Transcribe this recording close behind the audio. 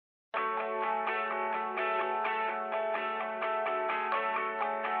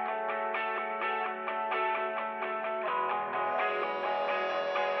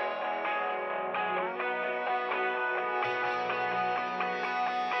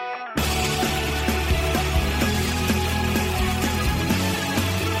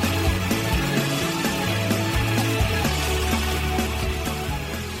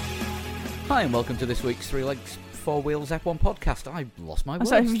Hi, and welcome to this week's Three Legs, Four Wheels F1 podcast. I lost my words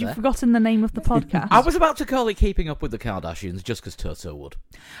Sorry, have you there. forgotten the name of the podcast? I was about to call it Keeping Up with the Kardashians, just because Toto would.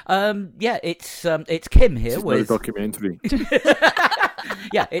 It's Kim here it's with... a documentary.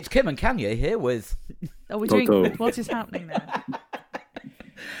 Yeah, it's Kim and Kanye here with... Are we Toto. doing... What is happening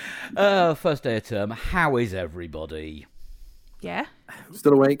there? First day of term, how is everybody? Yeah,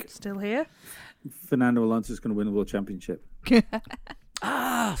 Still awake? still here. Fernando Alonso's going to win the World Championship.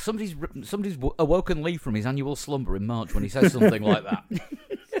 Somebody's awoken Lee from his annual slumber in March when he says something like that.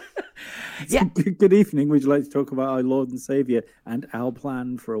 Yeah. Good evening. Would you like to talk about our Lord and Saviour and our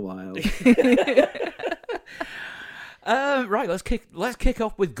plan for a while? Right, let's kick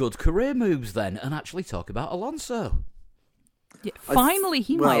off with good career moves then, and actually talk about Alonso. Yeah, finally,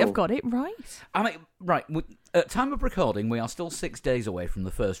 he might have got it right. I mean, right, at time of recording, we are still 6 days away from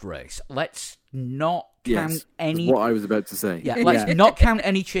the first race. Let's not count Yes, any... that's what I was about to say. Yeah, let's not count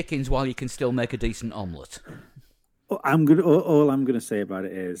any chickens while you can still make a decent omelette. All I'm going to say about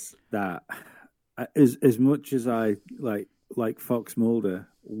it is that as much as I like Fox Mulder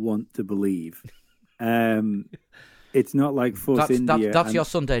want to believe, it's not like Force India. That's your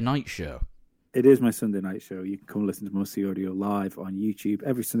Sunday night show. It is my Sunday night show. You can come listen to Musty Audio live on YouTube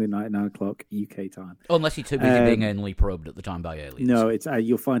every Sunday night at 9 o'clock UK time. Unless you're too busy being anally probed at the time by aliens. No, it's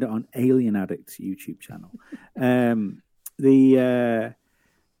you'll find it on Alien Addict's YouTube channel. They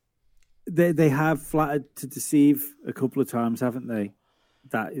have flattered to deceive a couple of times, haven't they?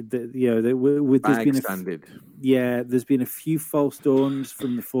 There's been a few false dawns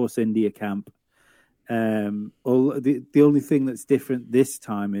from the Force India camp. The only thing that's different this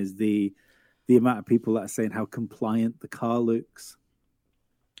time is the amount of people that are saying how compliant the car looks,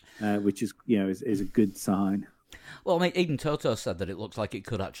 which is a good sign. Well, I mean, even Toto said that it looks like it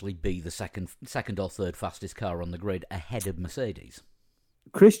could actually be the second or third fastest car on the grid ahead of Mercedes.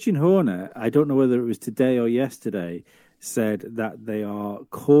 Christian Horner, I don't know whether it was today or yesterday, said that they are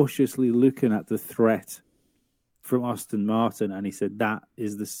cautiously looking at the threat from Aston Martin, and he said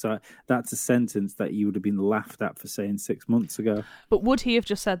that's a sentence that you would have been laughed at for saying 6 months ago. But would he have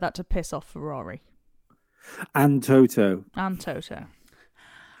just said that to piss off Ferrari? And Toto. And Toto.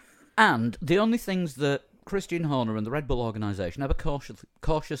 And the only things that Christian Horner and the Red Bull organisation ever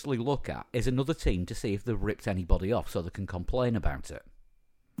cautiously look at is another team to see if they've ripped anybody off so they can complain about it.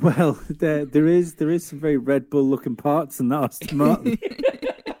 Well, there is some very Red Bull looking parts in that Aston Martin.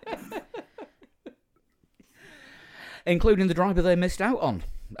 Including the driver they missed out on,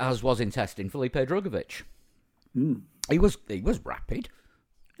 as was in testing, Felipe Drugovich. Mm. He was rapid.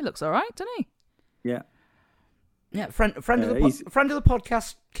 He looks all right, doesn't he? Yeah. Yeah, friend of the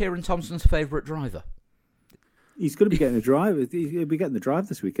podcast, Kieran Thompson's favourite driver. He's going to be getting a drive. He'll be getting the drive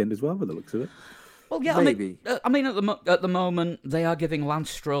this weekend as well, by the looks of it. Well, yeah, maybe. I mean, at the moment, they are giving Lance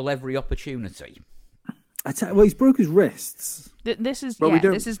Stroll every opportunity. He's broke his wrists. This is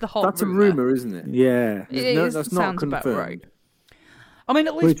this is the hot. That's rumour. a rumour, isn't it? Yeah. That's not sounds about confirmed. right. I mean,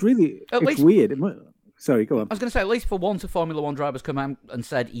 at least it's weird. Sorry, go on. I was going to say, at least for once, a Formula One driver's come out and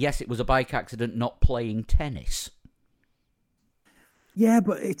said, yes, it was a bike accident, not playing tennis. Yeah,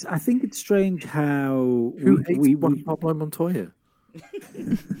 but I think it's strange how Who hates Pablo Montoya?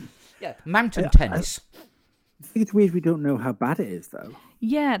 Yeah, mountain tennis. I think it's weird we don't know how bad it is, though.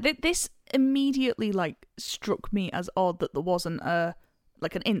 Yeah, this immediately struck me as odd that there wasn't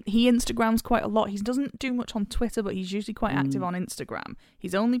he Instagrams quite a lot. He doesn't do much on Twitter, but he's usually quite active on Instagram.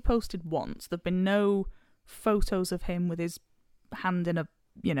 He's only posted once. There've been no photos of him with his hand in a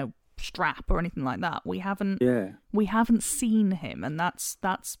strap or anything like that. We haven't seen him, and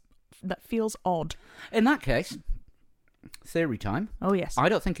that feels odd. In that case, theory time. Oh yes. I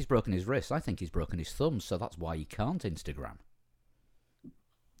don't think he's broken his wrist. I think he's broken his thumb, so that's why he can't Instagram.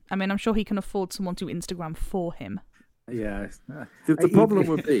 I mean, I'm sure he can afford someone to Instagram for him. Yeah. The problem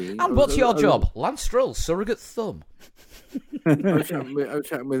would be... And what's your job? Lance Stroll, surrogate thumb. I was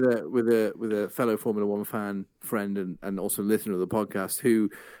chatting with a fellow Formula One fan friend and also listener of the podcast who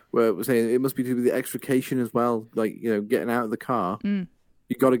was saying it must be to do with the extrication as well, getting out of the car. Mm.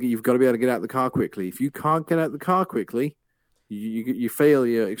 You've got to be able to get out of the car quickly. If you can't get out of the car quickly, you fail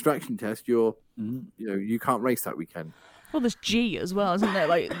your extraction test. You can't race that weekend. Well, there's G as well, isn't there?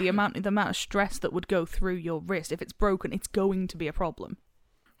 Like the amount of stress that would go through your wrist. If it's broken, it's going to be a problem.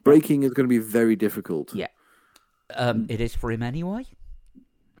 Braking is going to be very difficult. Yeah. It is for him anyway.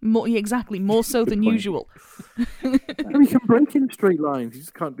 Exactly. More so than usual. He can brake in straight lines. He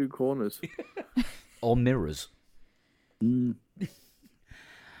just can't do corners. Or mirrors. I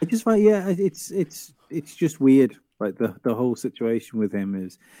just find, it's just weird. Like the whole situation with him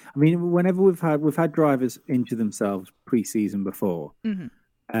is, I mean, whenever we've had drivers injure themselves pre-season before, mm-hmm.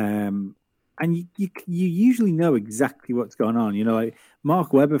 and and you usually know exactly what's going on. You know, like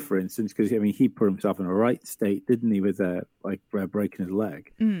Mark Webber, for instance, because he put himself in a right state, didn't he, with breaking his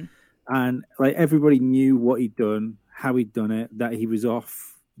leg, and like everybody knew what he'd done, how he'd done it, that he was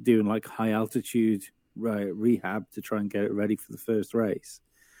off doing like high altitude rehab to try and get it ready for the first race.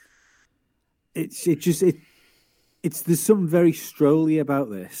 It's there's something very Strolly about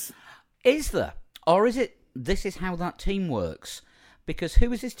this. Is there? Or is it, this is how that team works? Because who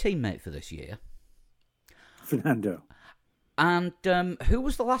was his teammate for this year? Fernando. And who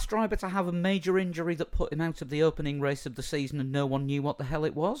was the last driver to have a major injury that put him out of the opening race of the season and no one knew what the hell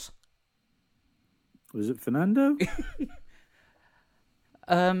it was? Was it Fernando?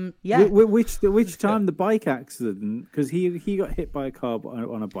 Yeah. Which time the bike accident? Because he got hit by a car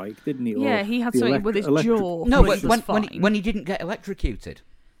on a bike, didn't he? Yeah, he had something with his jaw. No, which but was when he didn't get electrocuted.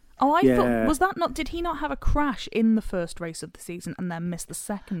 Oh, I thought, was that not? Did he not have a crash in the first race of the season and then miss the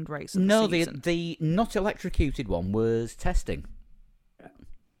second race of the season? No, the not electrocuted one was testing.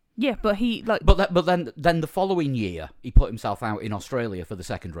 Yeah, but he like. But then the following year he put himself out in Australia for the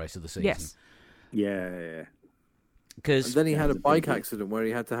second race of the season. Yes. Yeah. And then he had a bike accident where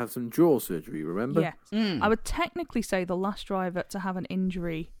he had to have some jaw surgery, remember? Yes. I would technically say the last driver to have an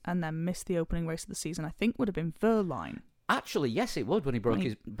injury and then miss the opening race of the season, I think, would have been Verline. Actually, yes, it would when he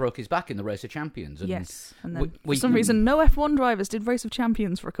broke his back in the Race of Champions. And yes, and then for some reason, no F1 drivers did Race of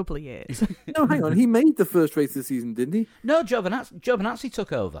Champions for a couple of years. No, hang on, he made the first race of the season, didn't he? No, Giovinazzi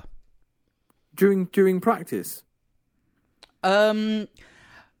took over during practice.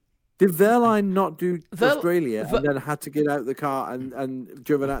 Did Verline not do Australia and then had to get out of the car and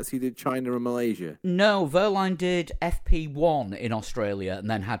Giovinazzi did China and Malaysia? No, Verline did FP1 in Australia and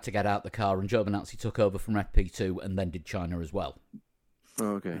then had to get out the car, and Giovinazzi took over from FP2 and then did China as well.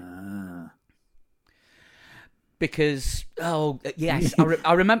 Oh, okay. Because, yes,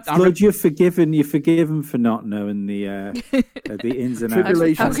 I remember... Lord, you're forgiven for not knowing the ins and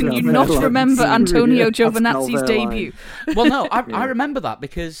outs. How can you not remember Antonio Giovinazzi's debut? Well, no, I remember that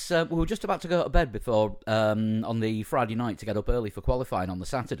because we were just about to go to bed before on the Friday night to get up early for qualifying on the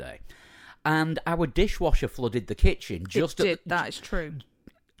Saturday, and our dishwasher flooded the kitchen. That is true.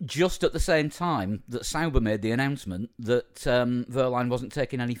 Just at the same time that Sauber made the announcement that Verline wasn't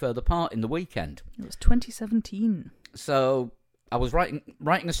taking any further part in the weekend. It was 2017. So I was writing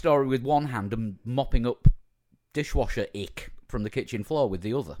a story with one hand and mopping up dishwasher ick from the kitchen floor with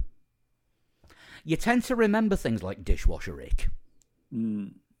the other. You tend to remember things like dishwasher ick.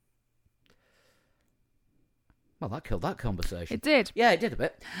 Well, that killed that conversation. It did. Yeah, it did a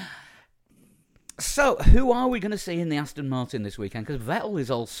bit. So, who are we going to see in the Aston Martin this weekend? Because Vettel is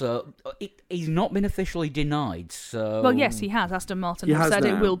also... he's not been officially denied, so... Well, yes, he has. Aston Martin have said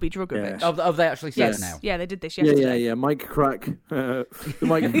it will be Drugovich. Yeah. Have they actually said it now? Yeah, they did this yesterday. Yeah. Mike Crack.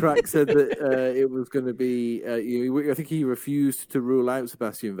 Mike Crack said that it was going to be... I think he refused to rule out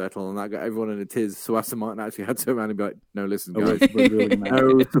Sebastian Vettel, and that got everyone in a tiz. So Aston Martin actually had to turn around and be like, no, listen, guys, we're ruling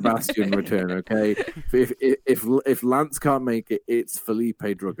no Sebastian return, okay? If Lance can't make it, it's Felipe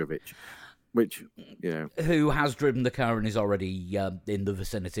Drugovich. Which, who has driven the car and is already in the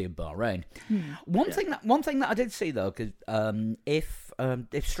vicinity of Bahrain. One thing that I did see though, because if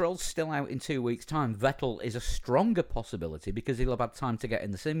Stroll's still out in 2 weeks' time, Vettel is a stronger possibility because he'll have had time to get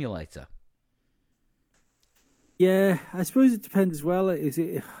in the simulator. Yeah, I suppose it depends as well. Is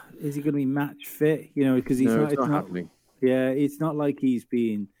he going to be match fit? Because he's not happening. Yeah, it's not like he's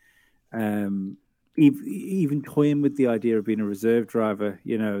been even toying with the idea of being a reserve driver.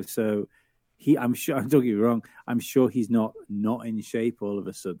 So. I'm sure. Don't get me wrong. I'm sure he's not in shape all of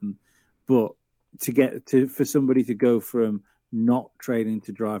a sudden, but for somebody to go from not training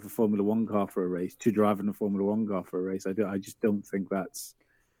to drive a Formula One car for a race to driving a Formula One car for a race, I just don't think that's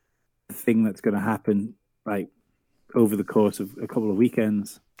the thing that's going to happen. Like over the course of a couple of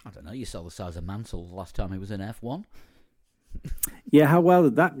weekends. I don't know. You saw the size of Mansell the last time he was in F1. Yeah, how well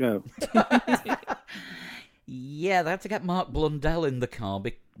did that go? Yeah, they had to get Mark Blundell in the car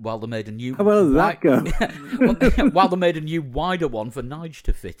while they made a new... How well did that go? While they made a new wider one for Nige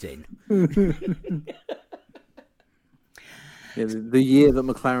to fit in. Yeah, the year that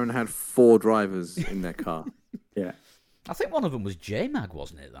McLaren had 4 drivers in their car. Yeah. I think one of them was J-Mag,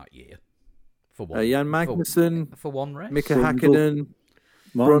 wasn't it, that year? For one, Jan Magnussen. For one race. Mika Hakkinen.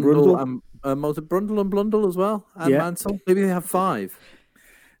 Brundle. Was it Brundle and Blundell as well? And Mansell? Maybe they have 5.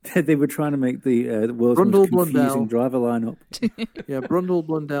 They were trying to make the world's most confusing driver lineup. Yeah, Brundle,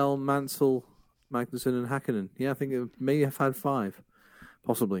 Blundell, Mansell, Magnussen, and Hakkinen. Yeah, I think it may have had 5,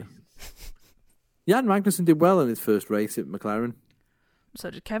 possibly. Jan Magnussen did well in his first race at McLaren.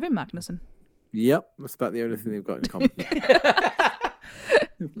 So did Kevin Magnussen. Yep, that's about the only thing they've got in common.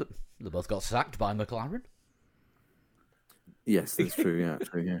 They both got sacked by McLaren. Yes, that's true. Yeah,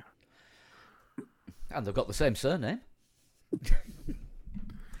 true. Yeah. And they've got the same surname.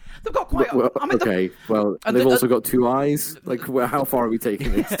 They've got quite. Okay. Well, they've also got two eyes. Like, how far are we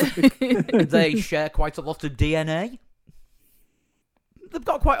taking this? They share quite a lot of DNA. They've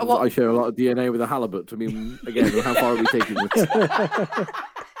got quite a lot. I share a lot of DNA with a halibut. I mean, again, how far are we taking this?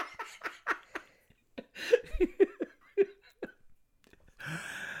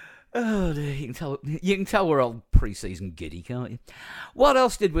 Oh dear, you can tell we're all pre-season giddy, can't you? What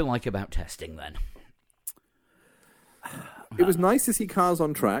else did we like about testing then? It was nice to see cars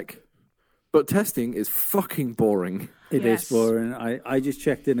on track, but testing is fucking boring. It is boring. I just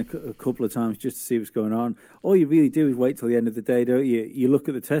checked in a couple of times just to see what's going on. All you really do is wait till the end of the day, don't you? You look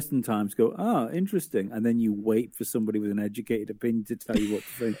at the testing times, go, interesting, and then you wait for somebody with an educated opinion to tell you what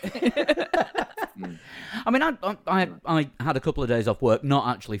to think. I mean, I had a couple of days off work, not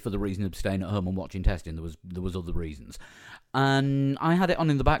actually for the reason of staying at home and watching testing. There was other reasons, and I had it on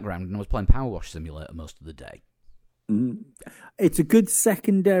in the background, and I was playing Power Wash Simulator most of the day. It's a good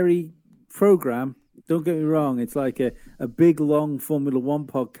secondary program. Don't get me wrong. It's like a big, long Formula One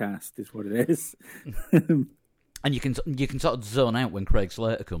podcast is what it is. And you can sort of zone out when Craig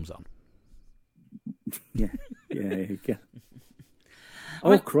Slater comes on. Yeah, you can.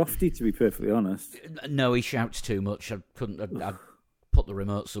 Crofty, to be perfectly honest. No, he shouts too much. I put the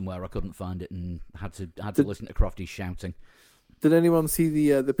remote somewhere. I couldn't find it and had to listen to Crofty shouting. Did anyone see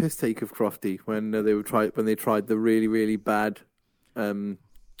the piss take of Crofty when they tried the really, really bad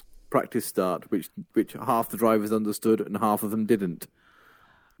practice start, which half the drivers understood and half of them didn't?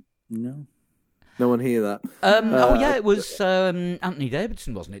 No one hear that. It was Anthony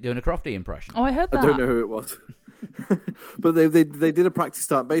Davidson, wasn't it, doing a Crofty impression? Oh, I heard that. I don't know who it was. But they did a practice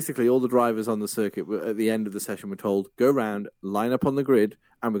start. Basically, all the drivers on the circuit at the end of the session were told, go round, line up on the grid,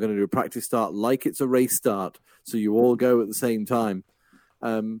 and we're going to do a practice start like it's a race start. So you all go at the same time.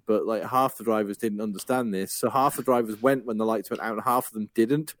 But like half the drivers didn't understand this. So half the drivers went when the lights went out and half of them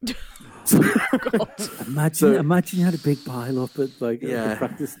didn't. Imagine you had a big pile up at the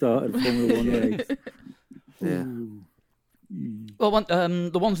practice start at Formula One race. Yeah. Well,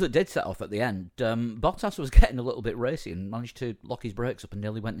 the ones that did set off at the end, Bottas was getting a little bit racy and managed to lock his brakes up and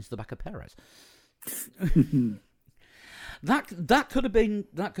nearly went into the back of Perez. That could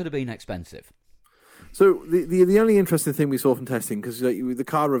have been expensive. So the only interesting thing we saw from testing, because the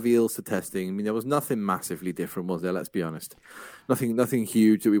car reveals to testing, I mean, there was nothing massively different, was there? Let's be honest. Nothing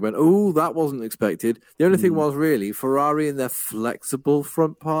huge that we went, that wasn't expected. The only thing was really Ferrari and their flexible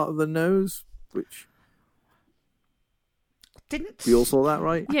front part of the nose, which didn't we all saw that,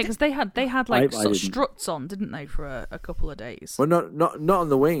 right? Yeah, because they had like sort of struts on, didn't they, for a couple of days? Well, not on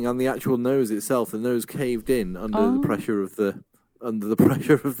the wing, on the actual nose itself. The nose caved in under the pressure of the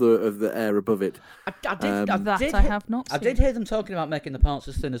air above it. I have not seen. I did hear them talking about making the parts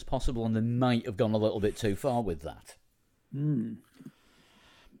as thin as possible, and they might have gone a little bit too far with that.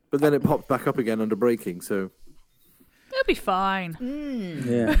 But then it popped back up again under braking, so it'll be fine.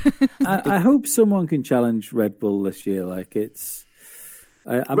 Yeah, I hope someone can challenge Red Bull this year. Like it's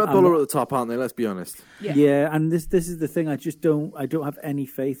Red Bull are at the top, aren't they? Let's be honest. Yeah, and this is the thing. I don't have any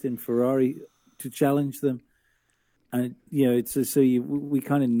faith in Ferrari to challenge them. And we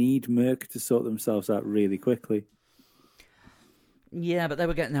kind of need Merc to sort themselves out really quickly. Yeah, but they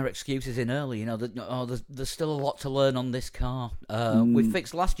were getting their excuses in early. There's still a lot to learn on this car. We've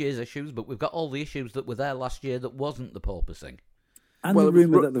fixed last year's issues, but we've got all the issues that were there last year that wasn't the porpoising. And the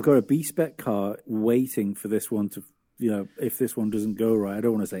rumour that they've got a B-spec car waiting for this one to, if this one doesn't go right. I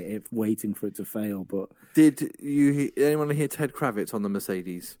don't want to say if waiting for it to fail, but did anyone hear Ted Kravitz on the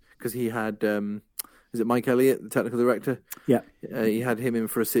Mercedes? Because he had. Is it Mike Elliott, the technical director? Yeah. He had him in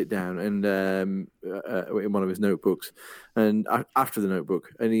for a sit-down and in one of his notebooks, and after the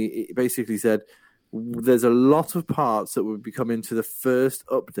notebook. And he basically said, there's a lot of parts that will be coming to the first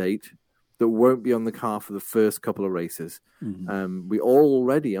update that won't be on the car for the first couple of races. Mm-hmm. We all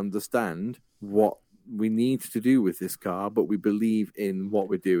already understand what we need to do with this car, but we believe in what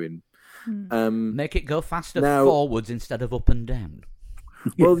we're doing. Make it go faster forwards instead of up and down.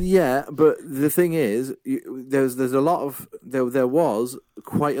 Well, yeah, but the thing is, there's a lot of there was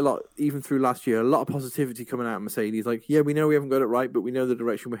quite a lot even through last year. A lot of positivity coming out of Mercedes. Like, yeah, we know we haven't got it right, but we know the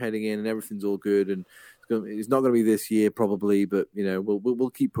direction we're heading in, and everything's all good. And it's not going to be this year probably, but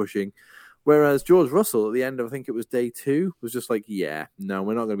we'll keep pushing. Whereas George Russell at the end of I think it was day 2 was just like, yeah, no,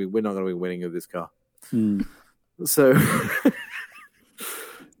 we're not going to be winning of this car. So,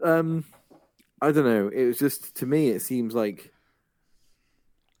 I don't know. It was just to me, it seems like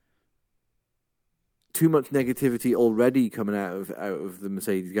too much negativity already coming out of the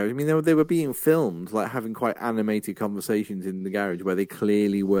Mercedes garage. I mean, they were being filmed, like having quite animated conversations in the garage where they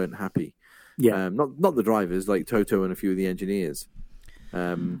clearly weren't happy. Yeah, not the drivers, like Toto and a few of the engineers.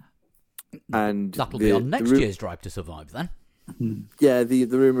 And that'll be on next year's Drive to Survive then. Yeah, the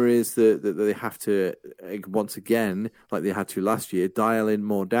rumor is that they have to, once again, like they had to last year, dial in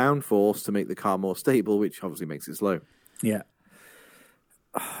more downforce to make the car more stable, which obviously makes it slow. Yeah.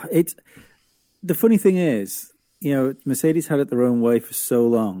 The funny thing is, Mercedes had it their own way for so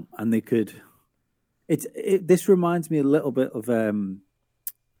long, and they could. This reminds me a little bit of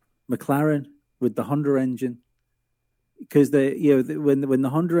McLaren with the Honda engine, because when the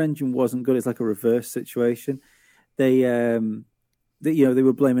Honda engine wasn't good, it's like a reverse situation. They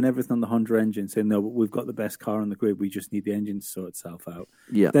were blaming everything on the Honda engine, saying, no, we've got the best car on the grid, we just need the engine to sort itself out.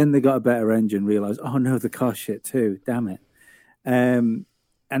 Yeah. Then they got a better engine, realised, oh no, the car's shit too, damn it. And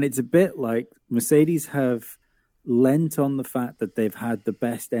it's a bit like Mercedes have lent on the fact that they've had the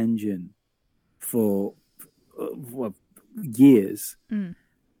best engine for years. And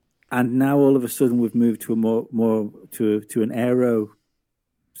now all of a sudden we've moved to a more to an aero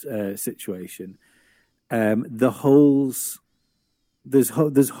situation. The holes, there's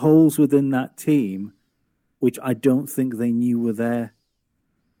holes within that team, which I don't think they knew were there.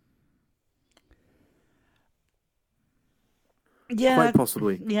 Yeah, quite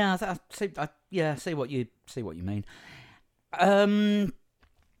possibly. Yeah, I see what you mean. I mean,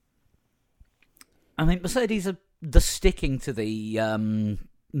 Mercedes are sticking to the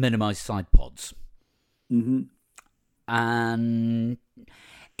minimised side pods, and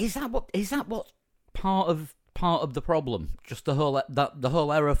is that what part of the problem? Just the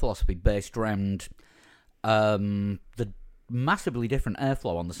whole aero philosophy based around the massively different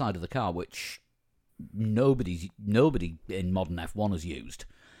airflow on the side of the car, which nobody in modern F1 has used,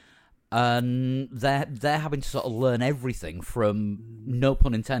 and they're having to sort of learn everything from, no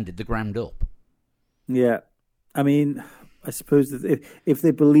pun intended, the ground up. Yeah, I mean, I suppose that if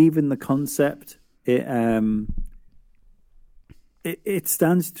they believe in the concept, it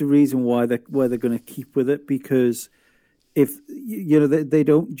stands to reason why they're going to keep with it, because if they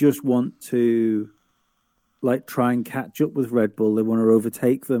don't just want to like try and catch up with Red Bull, they want to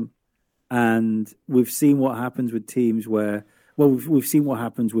overtake them. And we've seen what happens with teams where, we've seen what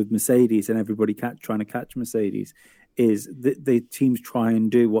happens with Mercedes and everybody trying to catch Mercedes, is that the teams try and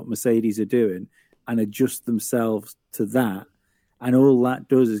do what Mercedes are doing and adjust themselves to that. And all that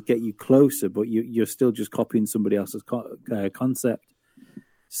does is get you closer, but you're still just copying somebody else's concept.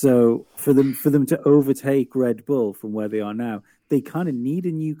 So for them to overtake Red Bull from where they are now, they kind of need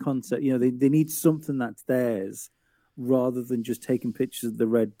a new concept. They need something that's theirs, rather than just taking pictures of the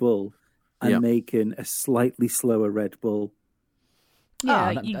Red Bull and making a slightly slower Red Bull.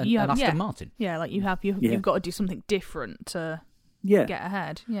 Yeah, and Aston Martin. Yeah, like you've got to do something different to get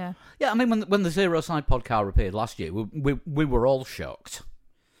ahead. Yeah. Yeah, I mean, when the zero side pod car appeared last year, we were all shocked.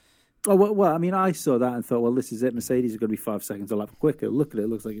 Oh, well, I mean, I saw that and thought, well, this is it. Mercedes is going to be 5 seconds a lap quicker. Look at it. It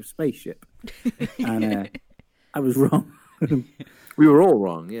looks like a spaceship. And I was wrong. We were all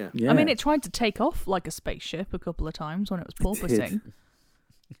wrong, yeah. I mean, it tried to take off like a spaceship a couple of times when it was porpoising.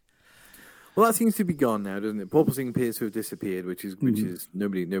 Well, that seems to be gone now, doesn't it? Porpoising appears to have disappeared, which is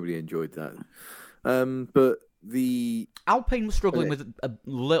nobody enjoyed that. But the Alpine was struggling with a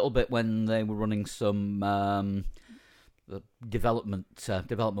little bit when they were running some development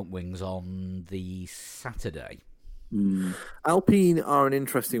wings on the Saturday. Alpine are an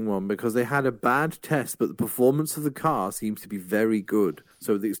interesting one because they had a bad test, but the performance of the car seems to be very good.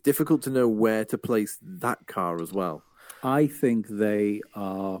 So it's difficult to know where to place that car as well. I think they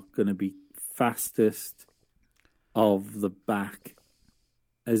are going to be fastest of the back,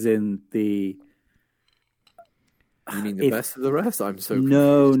 as in the... You mean the best of the rest? I'm so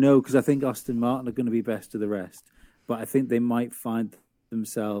confused. No, because I think Aston Martin are going to be best of the rest. But I think they might find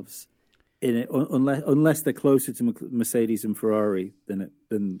themselves in it, unless they're closer to Mercedes and Ferrari than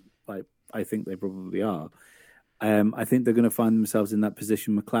I think they probably are. I think they're going to find themselves in that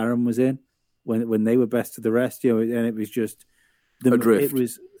position McLaren was in when they were best of the rest. And it was just adrift. It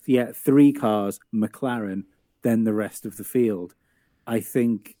was 3 cars, McLaren, then the rest of the field. I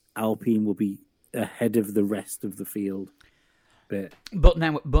think Alpine will be ahead of the rest of the field. But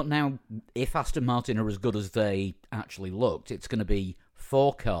now, if Aston Martin are as good as they actually looked, it's going to be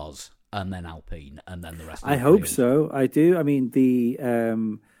 4 cars and then Alpine and then the rest of the field. I hope so. I do. I mean,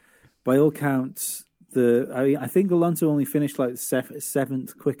 by all counts, I think Alonso only finished like the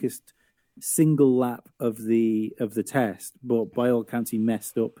 7th quickest single lap of the test, but by all counts, he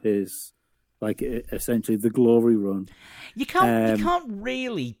messed up his like essentially the glory run. You can't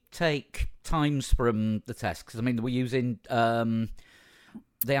really take times from the test because I mean they were using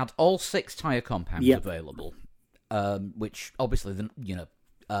they had all 6 tyre compounds available, which obviously 3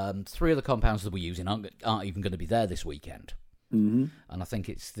 of the compounds that we're using aren't even going to be there this weekend, and I think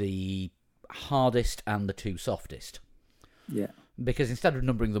it's the hardest and the 2 softest. Yeah, because instead of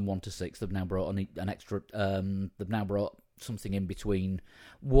numbering them 1 to 6, they've now brought an extra. They've now brought something in between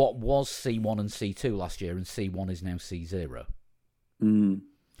what was C1 and C2 last year, and C1 is now C0.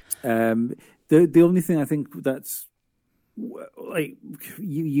 The only thing I think that's like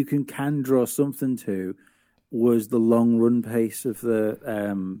you can draw something to was the long run pace of the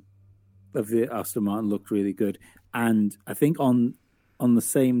Aston Martin looked really good, and I think on the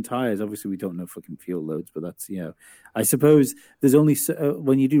same tires. Obviously, we don't know fucking fuel loads, but that's I suppose there's only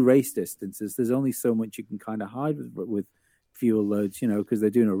when you do race distances, there's only so much you can kind of hide with fuel loads, because they're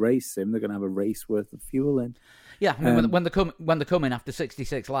doing a race sim. They're going to have a race worth of fuel in. Yeah, I mean, when they come in after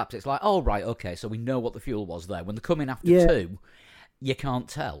 66 laps, it's like, oh right, okay, so we know what the fuel was there. When they come in after 2, you can't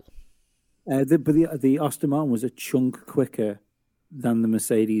tell. But the Aston Martin was a chunk quicker than the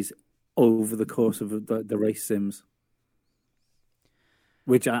Mercedes over the course of the race sims,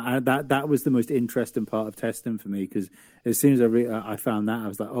 which that was the most interesting part of testing for me, because as soon as I found that, I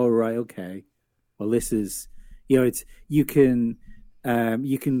was like, oh right, okay, well this is it's you can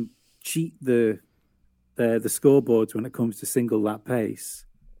cheat the scoreboards when it comes to single lap pace,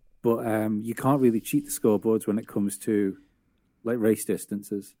 but you can't really cheat the scoreboards when it comes to like race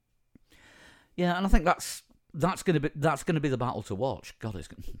distances. Yeah, and I think that's going to be the battle to watch. God, it's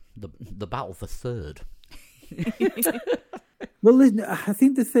the battle for third. Well, listen, I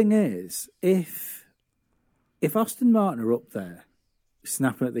think the thing is, if Aston Martin are up there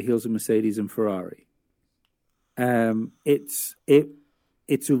snapping at the heels of Mercedes and Ferrari, it's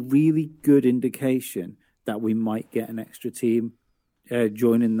a really good indication that we might get an extra team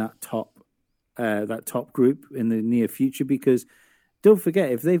joining that top group in the near future. Because don't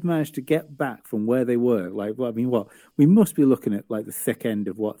forget, if they've managed to get back from where they were, we must be looking at like the thick end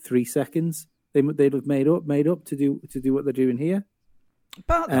of 3 seconds they'd have made up to do what they're doing here.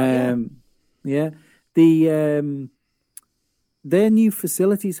 About that, yeah. Their new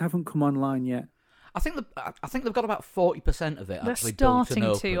facilities haven't come online yet. I think they've got about 40% of it. They're actually starting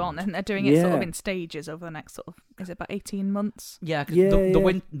built to, aren't they? And they're doing it sort of in stages over the next is it about 18 months? Yeah,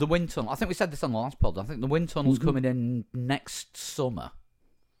 because the wind tunnel. I think we said this on the last pod. I think the wind tunnel's coming in next summer.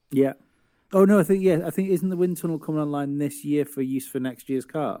 Yeah. Oh no, I think isn't the wind tunnel coming online this year for use for next year's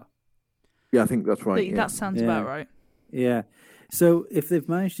car? Yeah, I think that's right. That sounds about right. Yeah. So if they've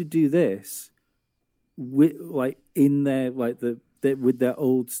managed to do this with with their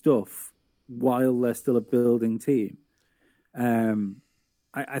old stuff while they're still a building team,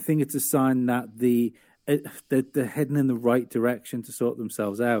 I think it's a sign that they're heading in the right direction to sort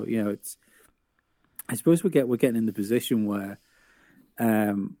themselves out. I suppose we're getting in the position where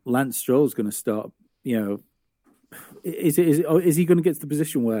Lance Stroll's going to start. Is he going to get to the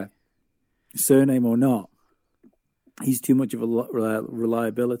position where, surname or not, he's too much of a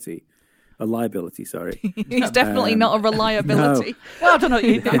liability. Sorry, he's definitely not a reliability. No. Well, I don't know.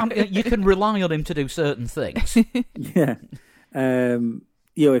 You can rely on him to do certain things. Yeah,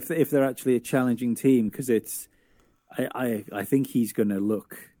 if they're actually a challenging team, because I think he's going to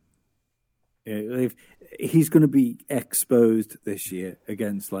look. If he's going to be exposed this year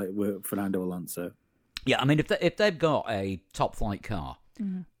against Fernando Alonso. Yeah, I mean, if they've got a top flight car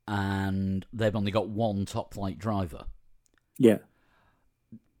and they've only got one top flight driver, yeah,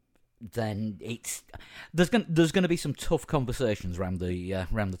 then there's going to be some tough conversations around the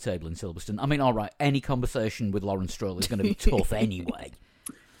table in Silverstone. I mean, all right, any conversation with Lawrence Stroll is going to be tough anyway.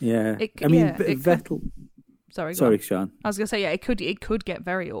 Yeah, Vettel. Sorry, Sean. I was going to say, it could get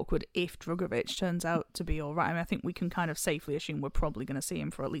very awkward if Drugovich turns out to be all right. I mean, I think we can kind of safely assume we're probably going to see him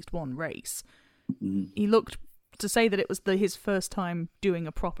for at least one race. Mm-hmm. He looked, to say that it was his first time doing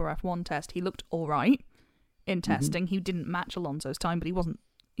a proper F1 test, he looked all right in testing. He didn't match Alonso's time, but he wasn't,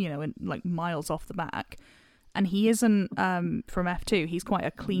 in miles off the back. And he isn't, from F2, he's quite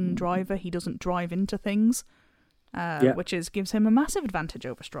a clean driver. He doesn't drive into things, which gives him a massive advantage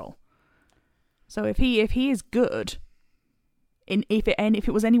over Stroll. So if he is good, if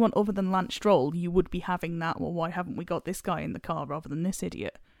it was anyone other than Lance Stroll, you would be having that. Well, why haven't we got this guy in the car rather than this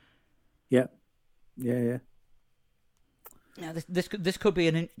idiot? Yeah. Yeah, this could be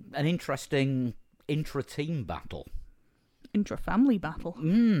an interesting intra-team battle, intra-family battle.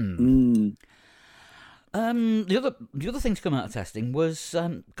 The other thing to come out of testing was,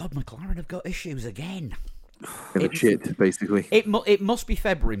 McLaren have got issues again. shit, basically. It must be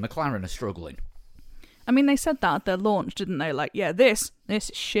February. McLaren are struggling. I mean, they said that at their launch, didn't they? Like, yeah, this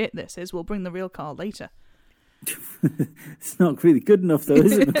is shit, this is. We'll bring the real car later. It's not really good enough, though,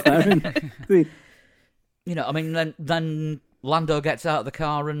 is it, McLaren? You know, I mean, then Lando gets out of the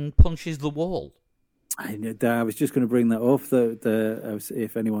car and punches the wall. I was just going to bring that up.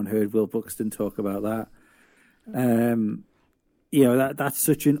 If anyone heard Will Buxton talk about that, that's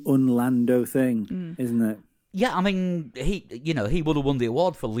such an un-Lando thing, isn't it? Yeah, I mean, he would have won the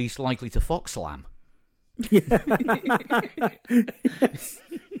award for least likely to Fox Slam.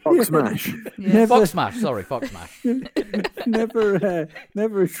 Fox Smash. Yeah. Fox Smash. Sorry, Fox Smash. Never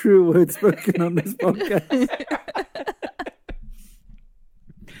a true word spoken on this podcast.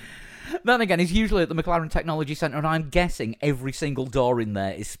 Then again, he's usually at the McLaren Technology Centre, and I'm guessing every single door in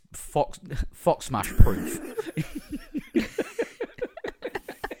there is Fox Smash proof.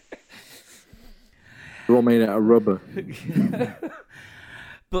 They're all made out of rubber.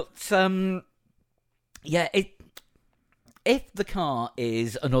 But yeah, if the car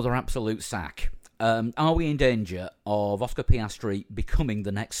is another absolute sack, are we in danger of Oscar Piastri becoming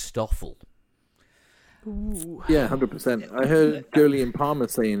the next Stoffel? Ooh. Yeah, 100%. I heard Jolyon Palmer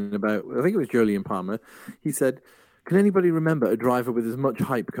saying about, I think it was Jolyon Palmer, he said, can anybody remember a driver with as much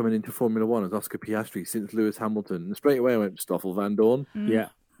hype coming into Formula One as Oscar Piastri since Lewis Hamilton? And straight away I went, Stoffel Van Dorn. Yeah.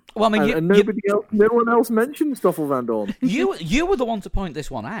 Well, I mean, And no one else mentioned Stoffel Van Dorn. you were the one to point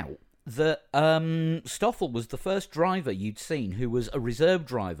this one out. That Stoffel was the first driver you'd seen who was a reserve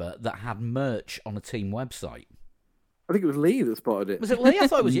driver that had merch on a team website. I think it was Lee that spotted it. Was it Lee? I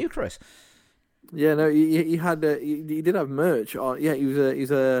thought it was you, Chris. Yeah, no, he had he did have merch. Yeah,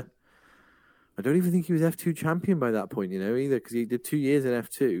 he's a. I don't even think he was F2 champion by that point, either, because he did 2 years in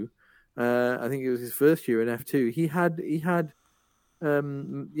F2. I think it was his first year in F2. He had. There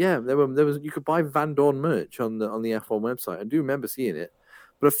was you could buy Van Dorn merch on the F1 website. I do remember seeing it.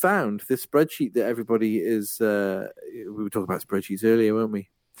 But I found this spreadsheet that everybody is. We were talking about spreadsheets earlier, weren't we?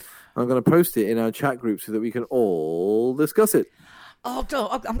 I'm going to post it in our chat group so that we can all discuss it. Oh, no,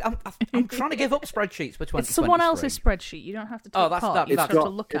 I'm trying to give up spreadsheets for 2023. It's someone else's spreadsheet. You don't have to take part. You It's just have to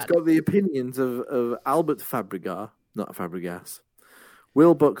look at It's got the opinions of Albert Fabregas,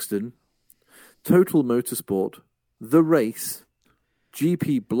 Will Buxton, Total Motorsport, The Race,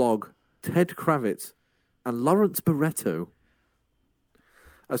 GP Blog, Ted Kravitz, and Lawrence Barretto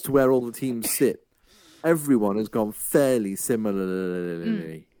as to where all the teams sit. Everyone has gone fairly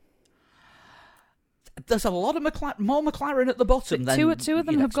similarly. There's a lot of more McLaren at the bottom. Two of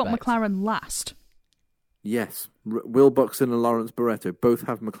them have got McLaren last. Yes, Will Buxton and Lawrence Barretto both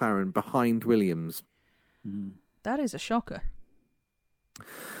have McLaren behind Williams. That is a shocker.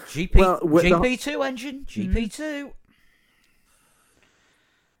 GP2 engine, GP2.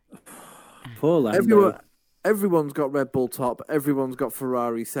 Poor Lando. Everyone's got Red Bull top, everyone's got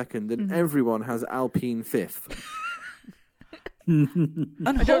Ferrari second, and everyone has Alpine fifth. And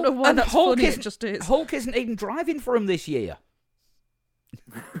I don't know why that's funny, it just is. Hulk isn't even driving for him this year.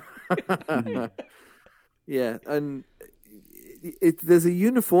 Yeah, and there's a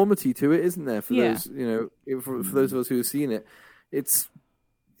uniformity to it, isn't there? For those, for those of us who have seen it, it's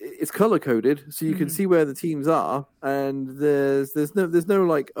color coded, so you can see where the teams are, and there's no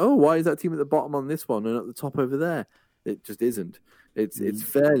like, oh, why is that team at the bottom on this one and at the top over there? It just isn't. It's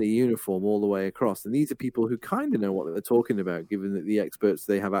fairly uniform all the way across, and these are people who kind of know what they're talking about, given that the experts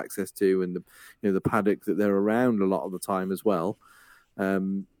they have access to and the paddock that they're around a lot of the time as well.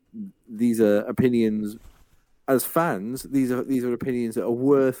 These are opinions as fans. These are opinions that are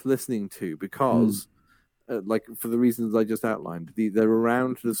worth listening to because, like for the reasons I just outlined, they're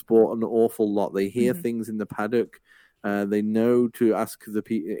around the sport an awful lot. They hear things in the paddock. They know to ask the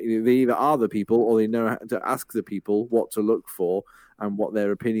people. They either are the people, or they know how to ask the people what to look for and what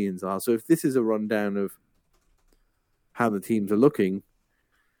their opinions are. So, if this is a rundown of how the teams are looking,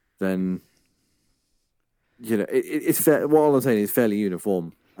 then it's fair. What all I'm saying is fairly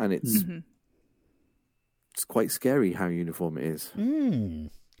uniform, and it's quite scary how uniform it is.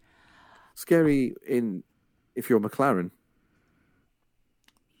 Scary if you're McLaren.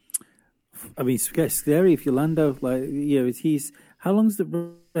 I mean, it's scary if you're Lando. Like, he's how long's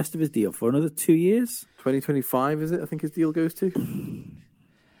the rest of his deal for? Another 2 years? 2025 is it? I think his deal goes to.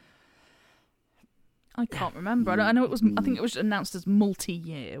 I can't remember. I know it was. I think it was announced as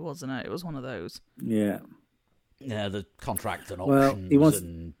multi-year, wasn't it? It was one of those. Yeah. Yeah, the contract and well, options. He wants.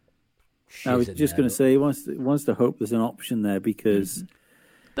 And I was just going to say he wants to hope there's an option there because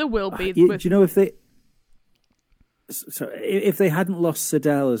there will be. Do you know if they? So if they hadn't lost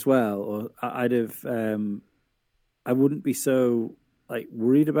Sedell as well, or I'd have, I wouldn't be so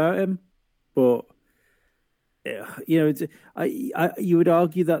worried about him. But you would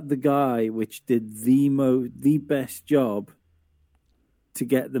argue that the guy which did the best job to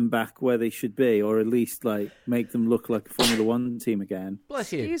get them back where they should be, or at least like make them look like a Formula One team again.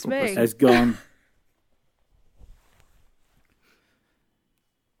 Bless you. Excuse me. Has gone.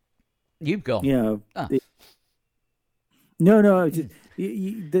 You've gone. Yeah. No.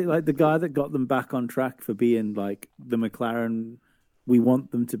 Like the guy that got them back on track for being like the McLaren we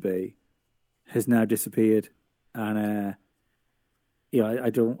want them to be has now disappeared, and I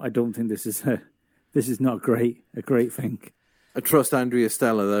don't think this is not a great thing. I trust Andrea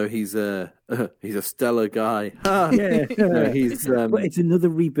Stella though. He's a stellar guy. Yeah, No, he's. But it's another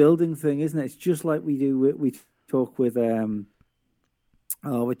rebuilding thing, isn't it? It's just like we talk with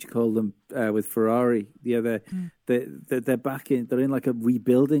what you call them with Ferrari. They're back in. They're in like a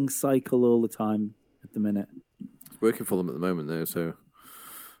rebuilding cycle all the time at the minute. It's working for them at the moment though. So.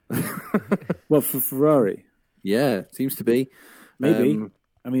 Well, for Ferrari, yeah, seems to be. Maybe.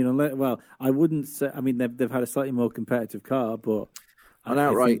 I mean, I wouldn't say. I mean, they've had a slightly more competitive car, but I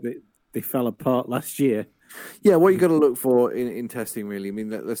think they fell apart last year. Yeah, what you got to look for in testing, really. I mean,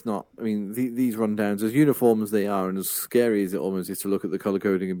 let's not. I mean, these rundowns, as uniform as they are, and as scary as it almost is to look at the color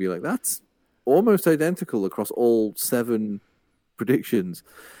coding and be like, that's almost identical across all 7 predictions.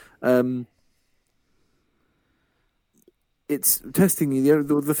 It's testing.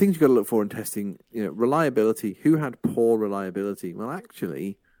 The things you got to look for in testing. Reliability. Who had poor reliability? Well,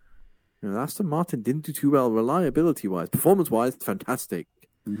 actually, Aston Martin didn't do too well reliability-wise. Performance-wise, fantastic.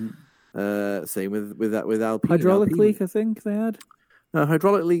 Mm-hmm. Same with Alpine. Hydraulic leak, I think they had.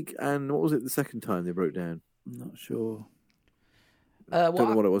 Hydraulic leak, and what was it the second time they broke down? I'm not sure. Don't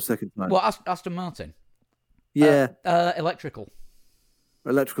know what it was second time. Well, Aston Martin. Yeah. Electrical.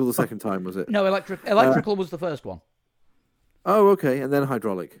 Electrical the second time, was it? No, electrical was the first one. Oh, okay, and then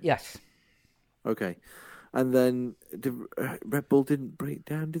hydraulic. Yes. Okay, and then Red Bull didn't break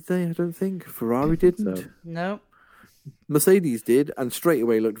down, did they? I don't think. Ferrari didn't. So. No. Mercedes did, and straight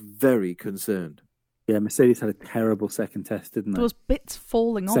away looked very concerned. Yeah, Mercedes had a terrible second test, didn't they? There was bits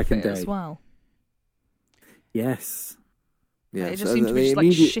falling off Second it day. as well. Yes. It just seemed to be just like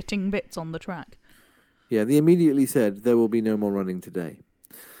shitting bits on the track. Yeah, they immediately said there will be no more running today.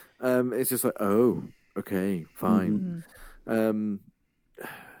 It's just like, oh, okay, fine. Mm-hmm.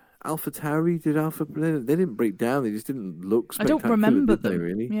 AlphaTauri they didn't break down. They just didn't look I spectacular. don't remember did they, them.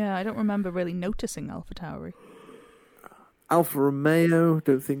 Really? Yeah, I don't remember really noticing AlphaTauri. Alfa Romeo,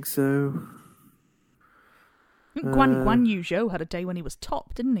 don't think so. I think Guan Yu Zhou had a day when he was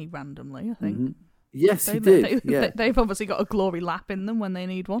top, didn't he? Randomly, I think. Mm-hmm. Yes, he did. They've obviously got a glory lap in them when they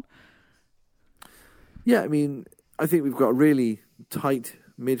need one. Yeah, I mean, I think we've got a really tight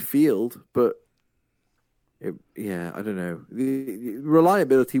midfield, but I don't know. The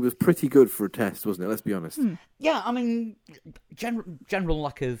reliability was pretty good for a test, wasn't it? Let's be honest. Yeah, I mean, general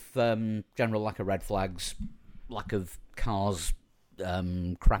lack of red flags, lack of cars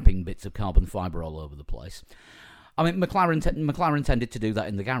crapping bits of carbon fibre all over the place. I mean, McLaren tended to do that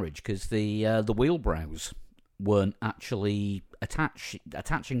in the garage because the wheel brows weren't actually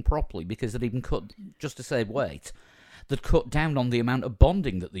attaching properly because they'd even cut, just to save weight, they'd cut down on the amount of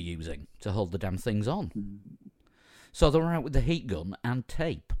bonding that they're using to hold the damn things on. So they were out with the heat gun and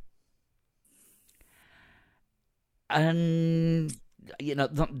tape. And,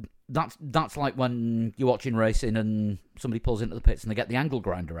 that's like when you're watching racing and somebody pulls into the pits and they get the angle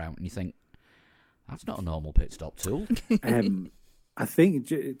grinder out and you think, that's not a normal pit stop tool. I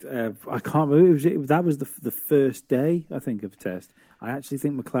think I can't remember. That was the first day, I think, of test. I actually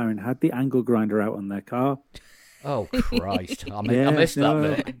think McLaren had the angle grinder out on their car. Oh Christ! I missed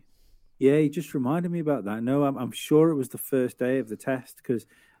that bit. Yeah, he just reminded me about that. No, I'm sure it was the first day of the test because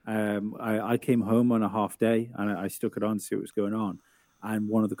I came home on a half day and I stuck it on to see what was going on. And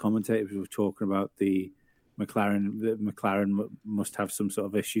one of the commentators was talking about the McLaren must have some sort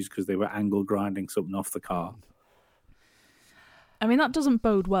of issues because they were angle grinding something off the car. I mean, that doesn't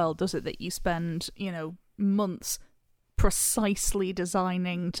bode well, does it? That you spend, months precisely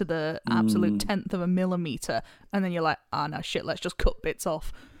designing to the absolute 10th of a millimetre, and then you're like, no, shit, let's just cut bits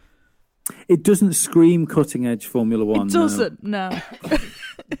off. It doesn't scream cutting edge Formula One. It doesn't, no.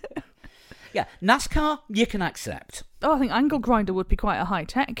 Yeah, NASCAR, you can accept. Oh, I think angle grinder would be quite a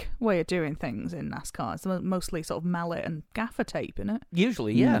high-tech way of doing things in NASCAR. It's mostly sort of mallet and gaffer tape, isn't it?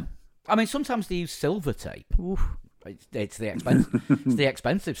 Usually, yeah. I mean, sometimes they use silver tape. Oof. It's the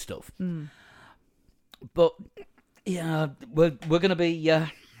expensive stuff. But yeah, we're going to be.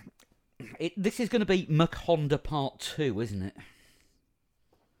 This is going to be McHonda Part 2, isn't it?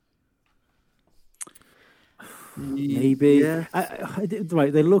 maybe. Yeah.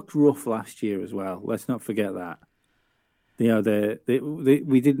 Right, they looked rough last year as well. Let's not forget that. You know,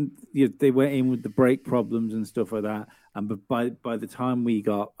 we didn't. You know, they went in with the brake problems and stuff like that. And by the time we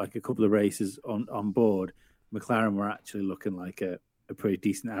got like a couple of races on board, McLaren were actually looking like a pretty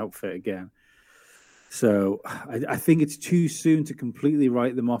decent outfit again. So I think it's too soon to completely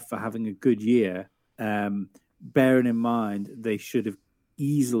write them off for having a good year. Bearing in mind they should have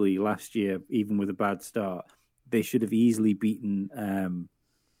easily last year, even with a bad start, they should have easily beaten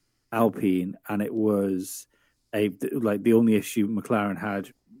Alpine, and it was the only issue McLaren had,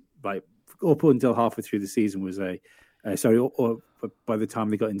 like up until halfway through the season, was or by the time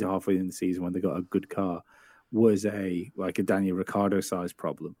they got into halfway in the season when they got a good car, was a Daniel Ricciardo size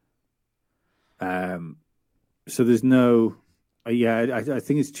problem. So there's no, I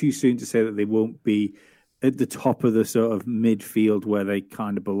think it's too soon to say that they won't be at the top of the sort of midfield where they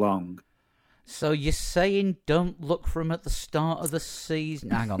kind of belong. So you're saying don't look for them at the start of the season?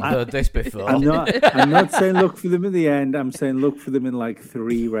 Hang on, I've heard this before. I'm not saying look for them at the end. I'm saying look for them in like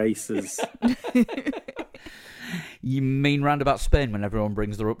 3 races. You mean round about Spain when everyone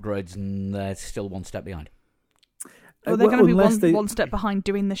brings their upgrades and they're still one step behind? Well, they're going to be one step behind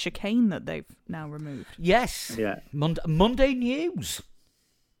doing the chicane that they've now removed. Yes. Yeah. Monday news.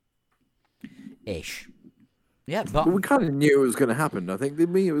 Ish. Yeah, but we kind of knew it was going to happen. I think, to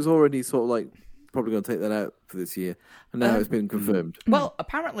me, it was already sort of like probably going to take that out for this year, and now it's been confirmed. Well,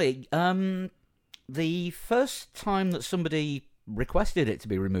 apparently, the first time that somebody requested it to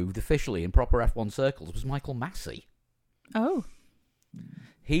be removed officially in proper F1 circles was Michael Massey. Oh.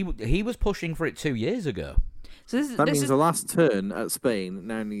 He was pushing for it 2 years ago. So that means the last turn at Spain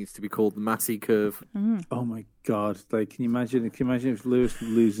now needs to be called the Massey curve. Mm. Oh my God! Like, can you imagine if Lewis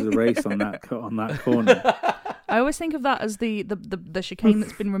loses a race on that corner? I always think of that as the chicane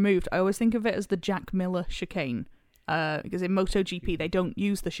that's been removed. I always think of it as the Jack Miller chicane. Because in MotoGP they don't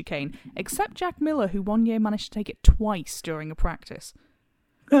use the chicane, except Jack Miller, who one year managed to take it twice during a practice.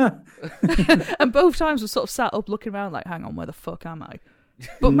 And both times was sort of sat up looking around like, hang on, where the fuck am I?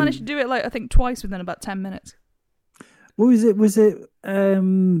 But managed to do it, like, I think twice within about 10 minutes. What was it?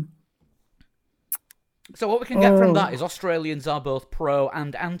 So what we can get from that is Australians are both pro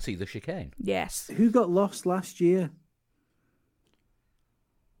and anti the chicane. Yes. Who got lost last year?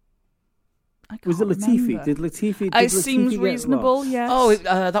 I can't Was it Latifi? remember. Did Latifi? It seems reasonable, yes. Oh,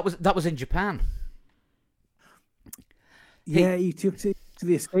 that was in Japan. Yeah, he took it to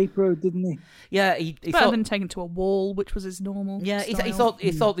the escape road, didn't he? Yeah, he Better thought. than taken to a wall, which was his normal. Yeah, style.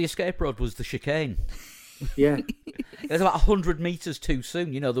 he thought the escape road was the chicane. Yeah. It was about 100 meters too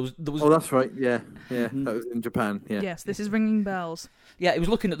soon. You know, there was. Oh, that's right. Yeah. That was in Japan. Yeah. Yes, this is ringing bells. Yeah, he was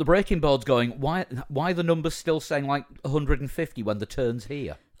looking at the braking boards, going, "Why the number's still saying like 150 when the turn's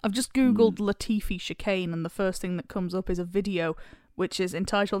here?" I've just googled Latifi chicane, and the first thing that comes up is a video which is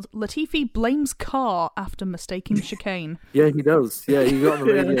entitled "Latifi blames car after mistaking chicane." Yeah, he does. Yeah, he got on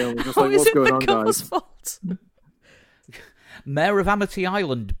the radio and was just How like, is "What's it going the on, car's guys?" fault? Mayor of Amity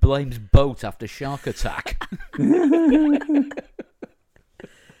Island blames boat after shark attack.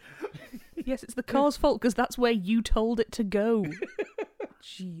 Yes, it's the car's fault because that's where you told it to go.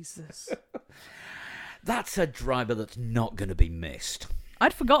 Jesus. That's a driver that's not going to be missed.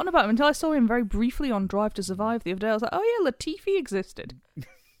 I'd forgotten about him until I saw him very briefly on Drive to Survive the other day. I was like, oh yeah, Latifi existed.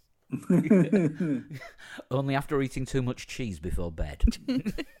 Only after eating too much cheese before bed.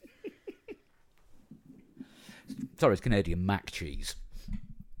 Sorry, it's Canadian mac cheese.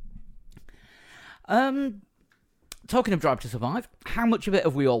 Talking of Drive to Survive, how much of it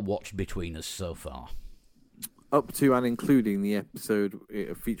have we all watched between us so far? Up to and including the episode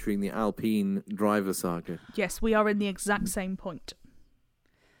featuring the Alpine driver saga. Yes, we are in the exact same point.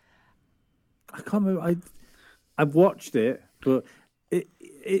 I can't remember. I've watched it, but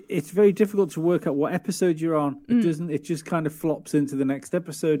it's very difficult to work out what episode you're on. It doesn't. It just kind of flops into the next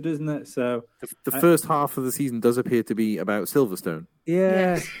episode, doesn't it? So The first half of the season does appear to be about Silverstone.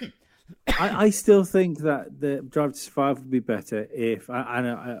 yeah. I still think that the Drive to Survive would be better if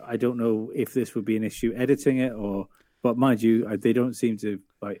I don't know if this would be an issue editing it but mind you, they don't seem to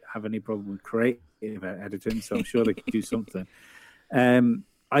have any problem with creative editing, so I'm sure they could do something.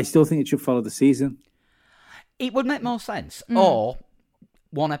 I still think it should follow the season. It would make more sense, or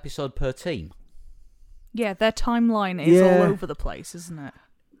one episode per team. Yeah, their timeline is all over the place, isn't it?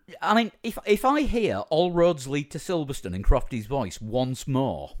 I mean, if I hear all roads lead to Silverstone in Crofty's voice once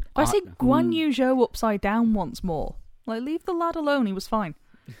more... I see Guan Yu Zhou upside down once more. Leave the lad alone, he was fine.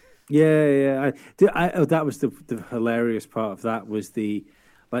 Yeah. That was the hilarious part of that was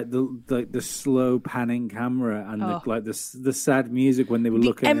like the slow panning camera and the sad music when they were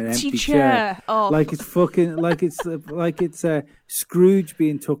looking at an empty chair. Oh. Like it's fucking like it's Scrooge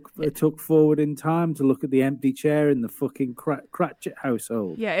being took forward in time to look at the empty chair in the fucking Cratchit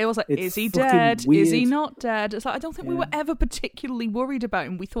household. Yeah, it was like, It's is he fucking dead? weird. Is he not dead? It's like, I don't think we were ever particularly worried about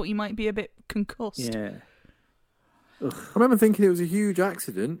him. We thought he might be a bit concussed. Yeah. I remember thinking it was a huge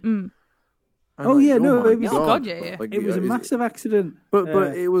accident. Mm. Oh, yeah, no, it was- Oh, God, yeah. Like, It was a massive accident. But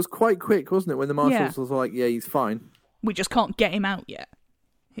it was quite quick, wasn't it? When the marshals was like, "Yeah, he's fine." We just can't get him out yet.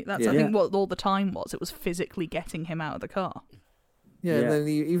 That's, I Yeah. think, what all the time was. It was physically getting him out of the car. Yeah, Yeah. and then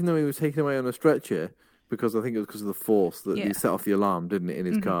even though he was taken away on a stretcher, because I think it was because of the force that he set off the alarm, didn't it, in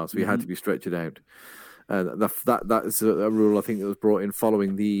his car? So he had to be stretchered out. That is a rule I think that was brought in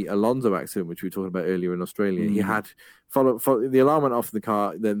following the Alonso accident, which we were talking about earlier in Australia. He had the alarm went off in the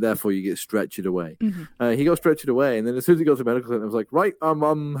car, then therefore you get stretchered away. He got stretchered away, and then as soon as he got to medical center, I was like, right,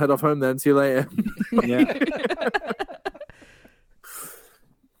 I'm head off home then. See you later. Yeah.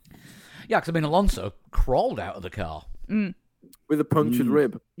 Yeah, because Alonso crawled out of the car. With a punctured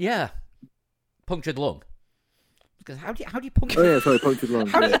rib. Yeah, punctured lung. Because how do you puncture? Oh yeah, sorry, punctured lung.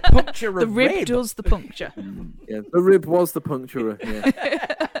 How do Yeah. you puncture a The rib does the puncture. Yeah, the rib was the puncturer. Yeah.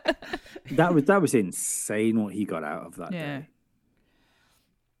 That was insane what he got out of that Yeah. day.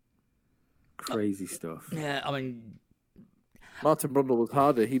 Crazy stuff. Yeah, I mean, Martin Brundle was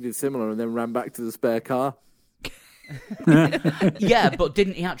harder. He did similar and then ran back to the spare car. yeah, but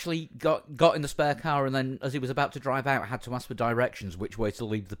didn't he actually got in the spare car and then, as he was about to drive out, had to ask for directions which way to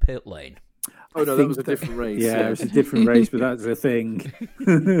leave the pit lane? Oh no, that was a different race. Yeah, it was a different race, but that's a thing.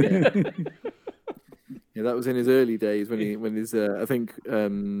 Yeah, that was in his early days when his I think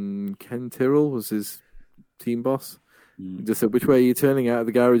Ken Tyrrell was his team boss. He just said, "Which way are you turning out of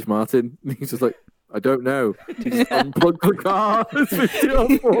the garage, Martin?" And he's just like, "I don't know." He just unplugged the car and switched it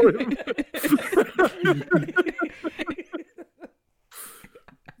on for him.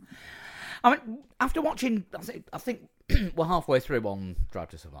 I mean, after watching, I think we're halfway through on Drive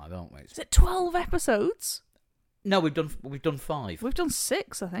to Survive, aren't we? Is it 12 episodes? No, we've done 5. We've done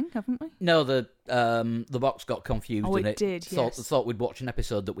 6, I think, haven't we? No, the box got confused. Oh, and it did, yes. Thought we'd watch an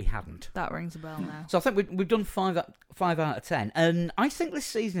episode that we hadn't. That rings a bell now. So I think we've done 5 out of 10, and I think this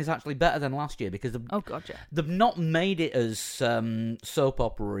season is actually better than last year because Oh, God, yeah. they've not made it as soap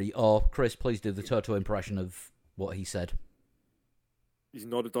opera-y. Or Chris, please do the Toto impression of what he said. He's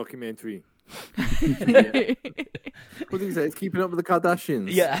not a documentary. What did he say? It's keeping up with the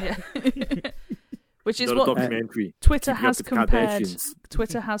Kardashians. Yeah. Which is Not what a documentary. Twitter Keeping up has with the compared. Kardashians.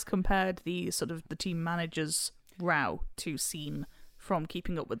 Twitter has compared the sort of the team managers' row to scene from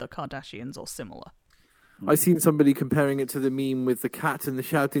Keeping Up with the Kardashians or similar. I seen somebody comparing it to the meme with the cat and the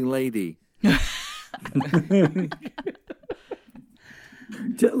shouting lady.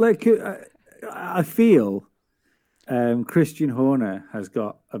 Like, I feel Christian Horner has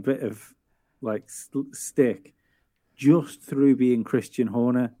got a bit of like stick just through being Christian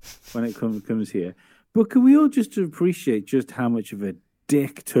Horner when it comes here. But can we all just appreciate just how much of a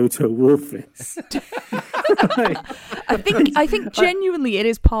dick Toto Wolff is? I think genuinely it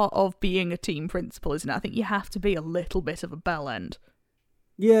is part of being a team principal, isn't it? I think you have to be a little bit of a bell end.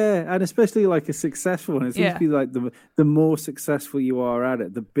 Yeah, and especially like a successful one. It seems to be like the more successful you are at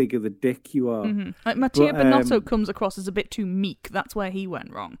it, the bigger the dick you are. Mm-hmm. Like Mattia Binotto comes across as a bit too meek. That's where he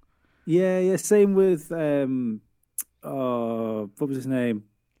went wrong. Yeah. Same with what was his name?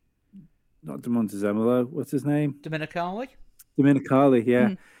 Not De Montezemolo. What's his name? Dominicali? Dominicali,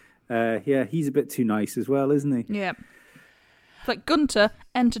 yeah. Yeah, he's a bit too nice as well, isn't he? Yeah. It's like Gunter,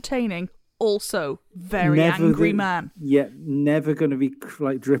 entertaining, also very angry man. Yeah, never going to be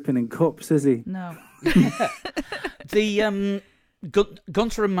like dripping in cups, is he? No. The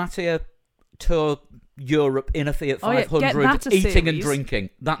Gunter and Mattia tour Europe in a Fiat 500, eating and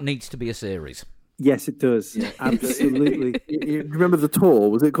drinking. That needs to be a series. Yes, it does. Yeah. Absolutely. You remember the tour?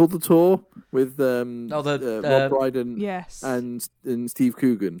 Was it called the tour with Rob Brydon yes. and Steve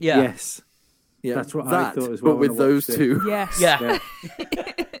Coogan? Yeah. Yes. Yeah, that's what I thought as well. But with those two. Yes. Yeah.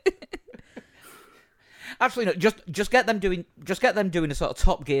 Actually, no. Just get them doing a sort of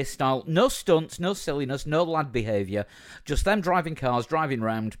Top Gear style. No stunts, no silliness, no lad behaviour. Just them driving cars, driving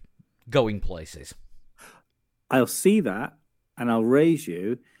round, going places. I'll see that, and I'll raise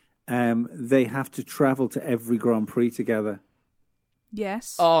you. They have to travel to every Grand Prix together.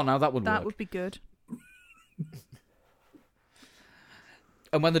 Yes. Oh no, that wouldn't work. That would be good.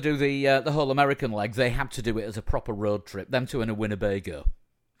 And when they do the whole American leg, they have to do it as a proper road trip. Them two in a Winnebago.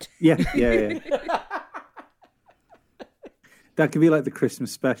 Yeah. That could be like the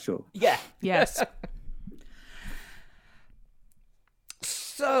Christmas special. Yeah. Yes.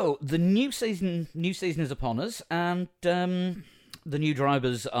 So the new season is upon us, and the new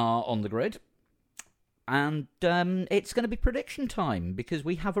drivers are on the grid. And it's going to be prediction time because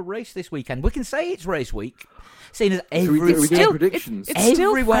we have a race this weekend. We can say it's race week, seeing as predictions. It's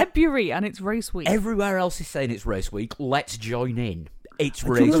still February and it's race week. Everywhere else is saying it's race week. Let's join in. It's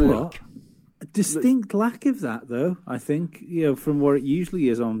Do race you know week. what? A distinct lack of that, though. I think from what it usually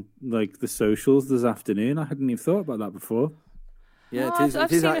is on like the socials this afternoon. I hadn't even thought about that before. Yeah, Well, it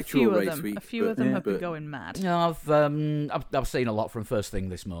is seen actual race of them. week. A few of them have been going mad. No, I've seen a lot from first thing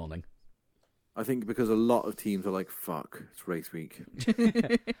this morning. I think because a lot of teams are like, fuck, it's race week.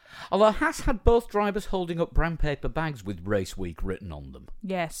 Although Haas had both drivers holding up brown paper bags with race week written on them.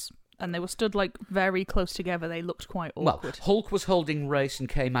 Yes, and they were stood like very close together. They looked quite awkward. Well, Hulk was holding race and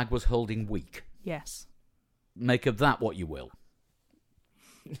K-Mag was holding week. Yes. Make of that what you will.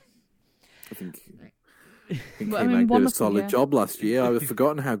 I think Well, I K-Mag mean, did one a of them, solid yeah. job last year. I had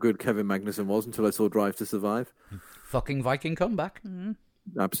forgotten how good Kevin Magnussen was until I saw Drive to Survive. Fucking Viking comeback.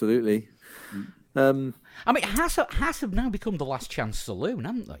 Absolutely. I mean, Haas have now become the last chance saloon,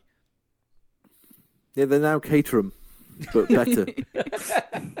 haven't they? Yeah, they're now Caterham, but better.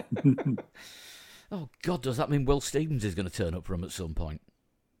 Oh, God, does that mean Will Stevens is going to turn up for them at some point?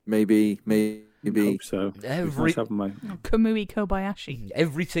 Maybe. Hope so. Every- Nice having my... Kamui Kobayashi.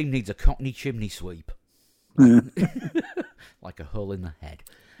 Every team needs a Cockney chimney sweep. Like a hole in the head.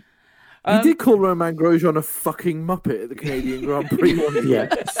 He did call Romain Grosjean a fucking muppet at the Canadian Grand Prix one year.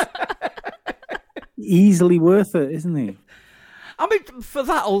 Yes. Easily worth it, isn't he? I mean, for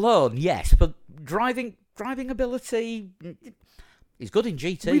that alone, yes, but driving ability, he's good in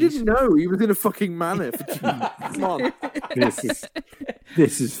GTs. We didn't know he was in a fucking manor for Come on.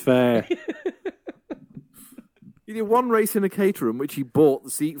 This is fair. He did one race in a Caterham, which he bought the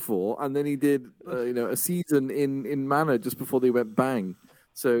seat for, and then he did a season in Manor just before they went bang.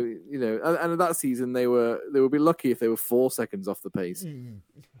 So, and at that season they would be lucky if they were 4 seconds off the pace. Did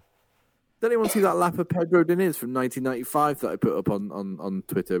anyone see that lap of Pedro Diniz from 1995 that I put up on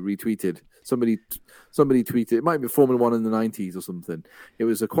Twitter, retweeted? Somebody tweeted, it might be Formula 1 in the 90s or something. It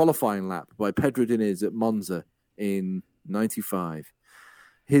was a qualifying lap by Pedro Diniz at Monza in 95.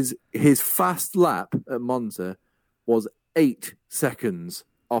 His fast lap at Monza was 8 seconds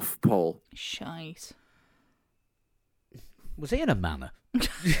off pole. Shite. Was he in a manor?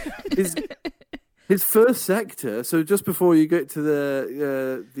 His first sector, so just before you get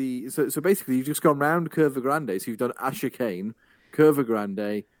to so basically you've just gone round Curva Grande, so you've done Asher Kane, Curva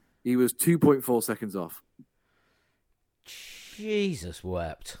Grande, he was 2.4 seconds off. Jesus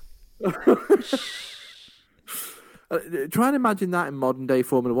wept. Try and imagine that in modern day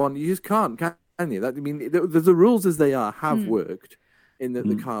Formula 1. You just can't, can you? I mean, the rules as they are have worked in that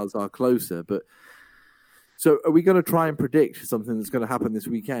the cars are closer, but so are we going to try and predict something that's going to happen this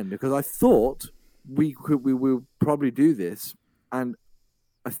weekend? Because I thought we will probably do this, and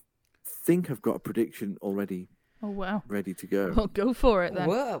I think I've got a prediction already. Oh, wow. Ready to go. Well, go for it then.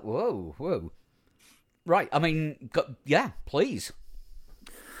 Whoa. Right, I mean, yeah, please.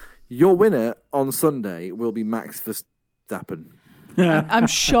 Your winner on Sunday will be Max Verstappen. I'm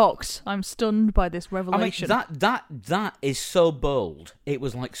shocked. I'm stunned by this I mean, revelation. that is so bold. It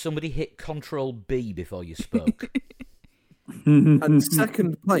was like somebody hit Control B before you spoke. And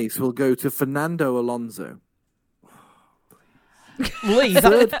second place will go to Fernando Alonso. Lee,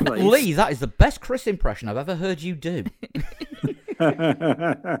 Third place. Lee, that is the best Chris impression I've ever heard you do.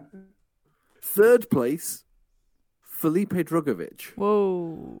 Third place, Felipe Drugovich.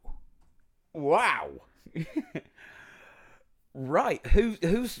 Whoa. Wow. Right,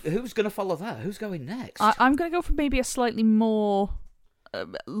 who's going to follow that? Who's going next? I'm going to go for maybe a slightly more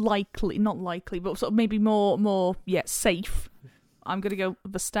likely, not likely, but sort of maybe more safe. I'm going to go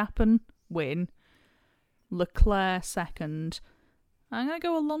Verstappen win, Leclerc second. I'm going to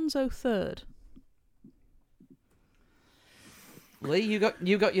go Alonso third. Lee, you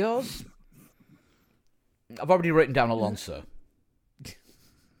got yours? I've already written down Alonso.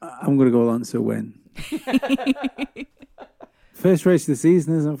 I'm going to go Alonso win. First race of the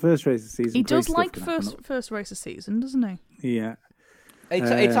season, isn't it? First race of the season. He does Great like stuff can happen. first race of season, doesn't he? Yeah.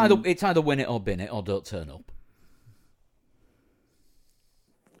 It's either win it or bin it or don't turn up.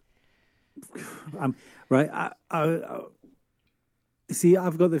 Right. I see.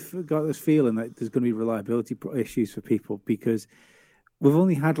 I've got this feeling that there's going to be reliability issues for people because we've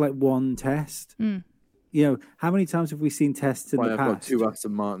only had like one test. How many times have we seen tests in the I've past? got 2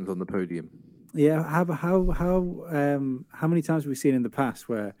 Aston Martins on the podium. Yeah. How many times have we seen in the past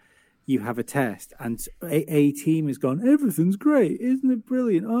where you have a test and a team has gone, everything's great, isn't it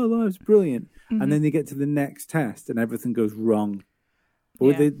brilliant? Oh, life's brilliant, and then they get to the next test and everything goes wrong.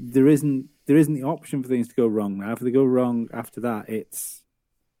 But there isn't the option for things to go wrong now. If they go wrong after that, it's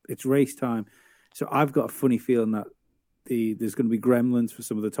race time. So I've got a funny feeling that there's going to be gremlins for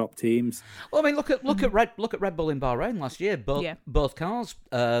some of the top teams. Well, I mean, look at Red Bull in Bahrain last year. Both cars,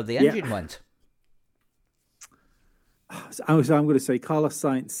 the engine went. So I'm going to say Carlos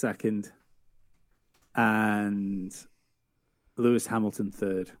Sainz second, and Lewis Hamilton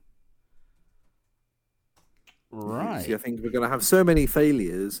third. Right. See, I think we're going to have so many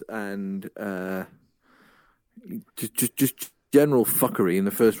failures and just general fuckery in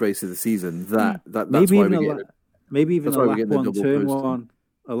the first race of the season that's why we get. Maybe even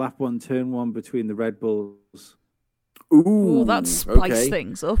a lap one, turn one between the Red Bulls. Ooh, that spice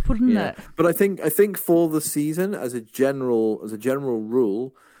things up, wouldn't it? But I think for the season, as a general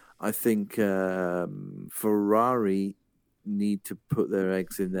rule, I think Ferrari need to put their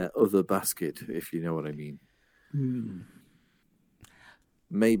eggs in their other basket, if you know what I mean.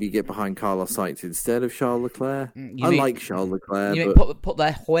 Maybe get behind Carlos Sainz instead of Charles Leclerc. Like Charles Leclerc. You but mean put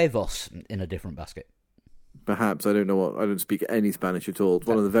their huevos in a different basket? Perhaps. I don't speak any Spanish at all. It's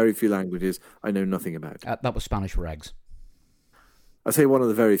one of the very few languages I know nothing about. That was Spanish for eggs. I say one of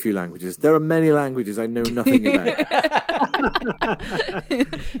the very few languages. There are many languages I know nothing about.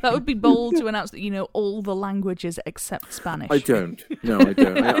 That would be bold to announce that you know all the languages except Spanish. I don't. No, I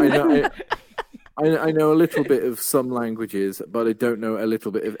don't. I know a little bit of some languages, but I don't know a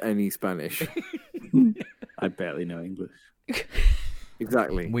little bit of any Spanish. I barely know English.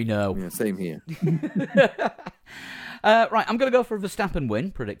 Exactly. We know. Yeah, same here. Right, I'm going to go for a Verstappen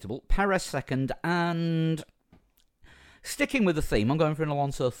win, predictable. Perez second, and sticking with the theme, I'm going for an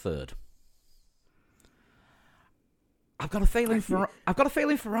Alonso third. I've got a feeling Ferrari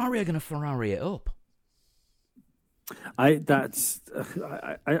are going to Ferrari it up. I don't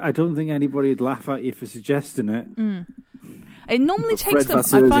think anybody would laugh at you for suggesting it. It normally takes them.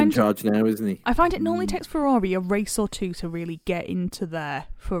 Vasseur is in charge now, isn't he? I find it normally takes Ferrari a race or two to really get into their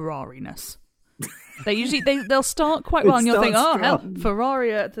Ferrari-ness. They'll start quite well, and you'll think, "Oh, hell,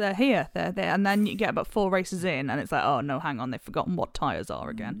 Ferrari, they're here, they're there," and then you get about 4 races in, and it's like, "Oh no, hang on, they've forgotten what tyres are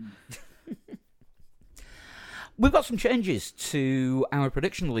again." We've got some changes to our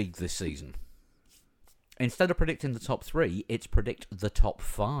prediction league this season. Instead of predicting the top 3, it's predict the top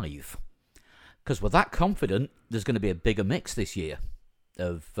 5. Because we're that confident there's going to be a bigger mix this year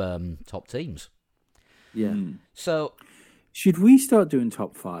of top teams. Yeah. So, should we start doing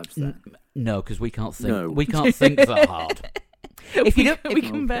top 5s then? No, because we can't think. No. We can't think that hard. We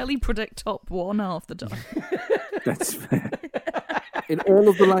can barely predict top 1 half the time. That's fair. In all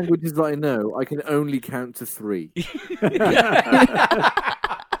of the languages that I know, I can only count to 3.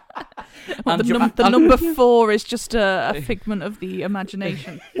 The number 4 is just a figment of the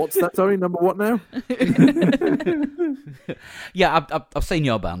imagination. What's that? Sorry, number what now? Yeah, I've seen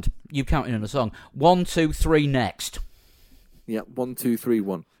your band. You counting in a song. 1, 2, 3, next. Yeah, 1, 2, 3,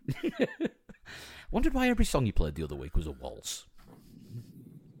 1. Wondered why every song you played the other week was a waltz.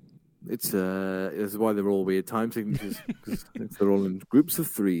 It's this is why they're all weird time signatures, because they're all in groups of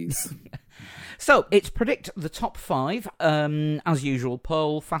 3s. So it's predict the top 5. As usual,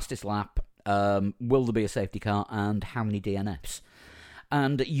 pole, fastest lap, will there be a safety car, and how many DNFs.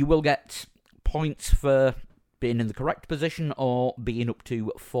 And you will get points for being in the correct position or being up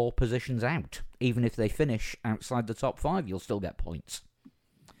to 4 positions out. Even if they finish outside the top 5, you'll still get points.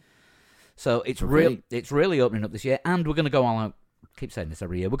 So it's really opening up this year, and we're going to go all out. I keep saying this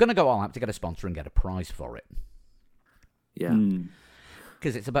every year. We're going to go all out to get a sponsor and get a prize for it. Yeah.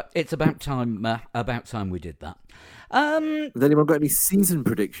 Because it's about time we did that. Has anyone got any season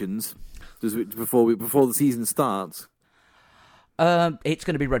predictions before the season starts? It's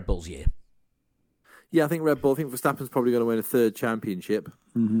going to be Red Bull's year. Yeah, I think Red Bull. I think Verstappen's probably going to win a 3rd championship.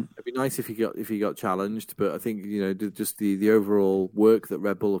 Mm-hmm. It'd be nice if he got challenged, but I think just the overall work that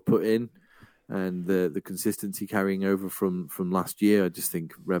Red Bull have put in and the consistency carrying over from last year, I just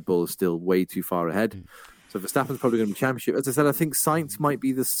think Red Bull is still way too far ahead. So Verstappen's probably going to be championship. As I said, I think Sainz might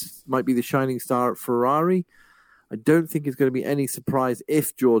be the shining star at Ferrari. I don't think it's going to be any surprise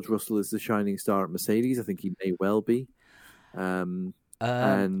if George Russell is the shining star at Mercedes. I think he may well be.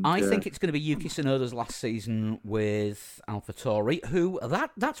 I think it's going to be Yuki Tsunoda's last season with AlphaTauri, who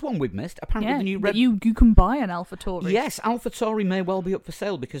that's one we've missed. Apparently, the new Red you can buy an AlphaTauri. Yes, AlphaTauri may well be up for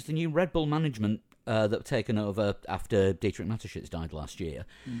sale because the new Red Bull management that have taken over after Dietrich Mateschitz died last year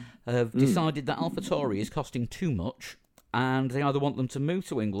have decided that AlphaTauri is costing too much, and they either want them to move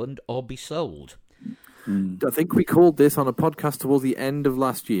to England or be sold. I think we called this on a podcast towards the end of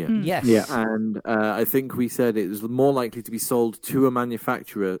last year. Yes. Yeah. And I think we said it was more likely to be sold to a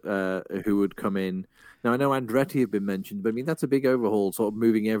manufacturer who would come in Now, I know Andretti have been mentioned, but I mean, that's a big overhaul, sort of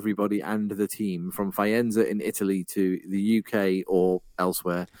moving everybody and the team from Faenza in Italy to the UK or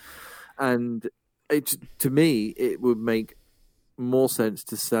elsewhere. And to me, it would make more sense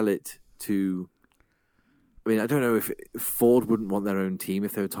to sell it to... I mean, I don't know if Ford wouldn't want their own team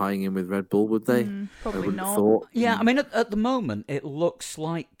if they were tying in with Red Bull, would they? Probably not. Thought. Yeah, I mean, at the moment, it looks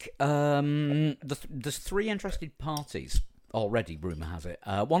like there's 3 interested parties already, rumour has it.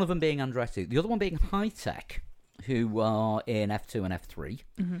 One of them being Andretti, the other one being High-Tech, who are in F2 and F3.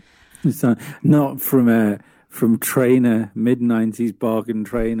 Mm-hmm. So not from trainer, mid-90s bargain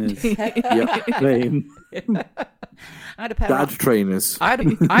trainers. Claim. I had a pair Dad of, trainers. I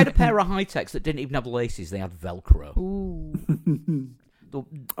had a pair of High-Techs that didn't even have laces, they had Velcro. Ooh.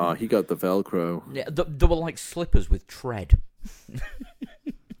 Oh, he got the Velcro. Yeah, they were like slippers with tread.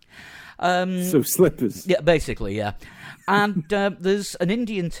 So slippers. Yeah, basically, yeah. And there's an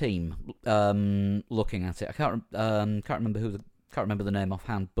Indian team looking at it. I can't remember the name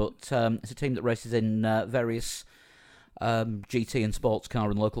offhand, but it's a team that races in various GT and sports car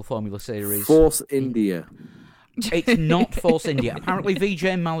and local Formula Series. Force India. It's not Force India. Apparently,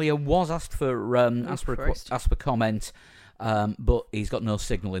 Vijay Mallya was asked for comment, but he's got no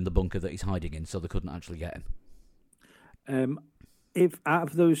signal in the bunker that he's hiding in, so they couldn't actually get him. If out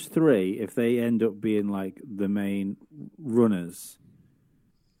of those 3, if they end up being like the main runners,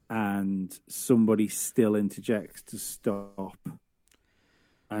 and somebody still interjects to stop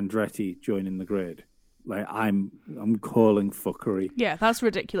Andretti joining the grid, like I'm calling fuckery. Yeah, that's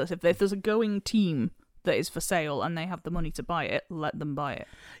ridiculous. If there's a going team that is for sale and they have the money to buy it, let them buy it.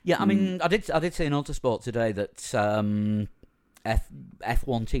 Yeah, I mean, I did see in Autosport today that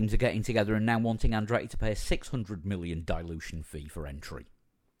F1 teams are getting together and now wanting Andretti to pay a 600 million dilution fee for entry.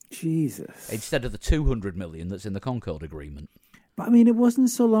 Jesus. Instead of the 200 million that's in the Concord agreement. But I mean, it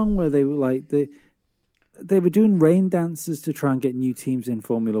wasn't so long where they were like they were doing rain dances to try and get new teams in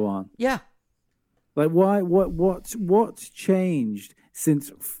Formula One. Yeah. Like, why? What's changed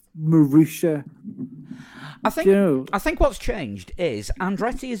since Marussia? I think what's changed is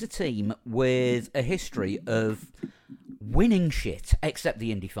Andretti is a team with a history of winning shit, except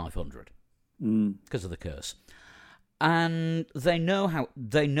the Indy 500, because of the curse, and they know how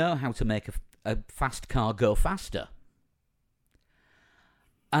to make a fast car go faster.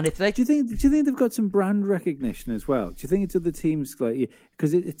 And if they do you think they've got some brand recognition as well? Do you think it's other teams like,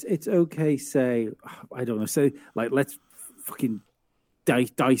 because it's okay, say, I don't know, say like let's fucking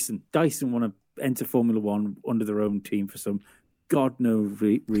Dyson want to enter Formula One under their own team for some god no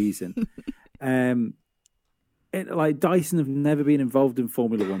reason. Like Dyson have never been involved in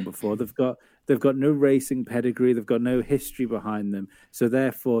Formula One before. They've got no racing pedigree. They've got no history behind them. So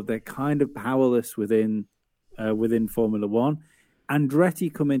therefore, they're kind of powerless within Formula One.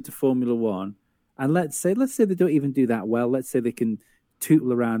 Andretti come into Formula One, and let's say they don't even do that well. Let's say they can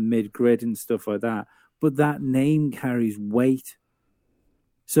tootle around mid-grid and stuff like that. But that name carries weight.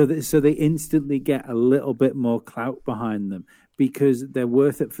 So they instantly get a little bit more clout behind them because they're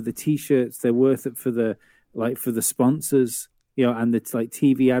worth it for the T-shirts. They're worth it for the sponsors, and it's like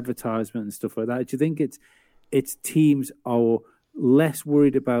TV advertisement and stuff like that. Do you think it's teams are less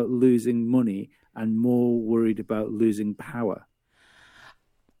worried about losing money and more worried about losing power?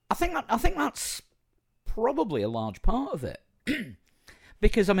 I think that's probably a large part of it,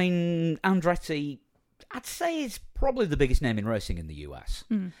 because I mean Andretti, I'd say, is probably the biggest name in racing in the US.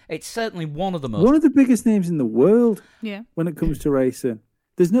 It's certainly one of the biggest names in the world. Yeah, when it comes to racing,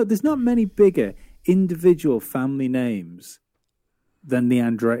 there's not many bigger individual family names than the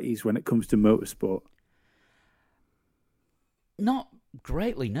Andrettis when it comes to motorsport. Not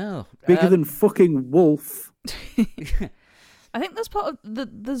greatly, no. Bigger than fucking Wolf. I think that's part of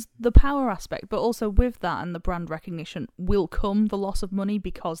there's the power aspect, but also with that and the brand recognition will come the loss of money,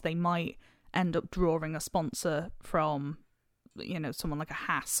 because they might end up drawing a sponsor from, someone like a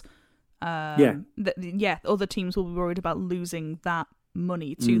Haas. Other teams will be worried about losing that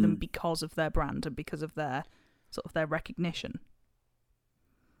money to them because of their brand and because of their sort of their recognition.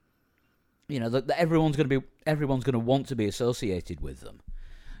 Everyone's going to want to be associated with them.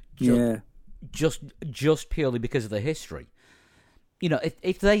 Just purely because of their history.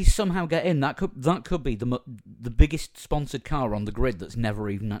 If they somehow get in, that could be the biggest sponsored car on the grid that's never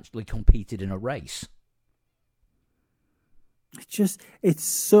even actually competed in a race. It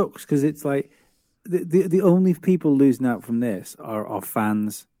sucks because it's like the only people losing out from this are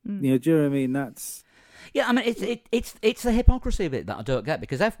fans. Do you know what I mean? That's I mean it's the hypocrisy of it that I don't get,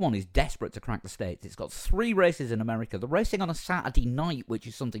 because F1 is desperate to crack the States. It's got 3 races in America. They're racing on a Saturday night, which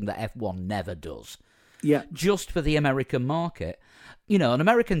is something that F1 never does. Yeah, just for the American market. An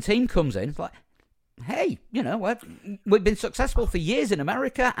American team comes in, it's like, hey, we've been successful for years in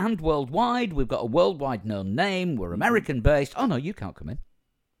America and worldwide. We've got a worldwide known name. We're American-based. Oh, no, you can't come in.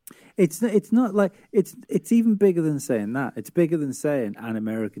 It's not like it's even bigger than saying that. It's bigger than saying an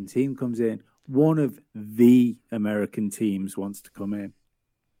American team comes in. One of the American teams wants to come in.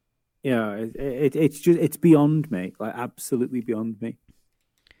 Yeah, it's beyond me, like absolutely beyond me.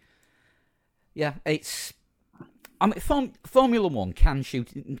 Yeah, Formula One can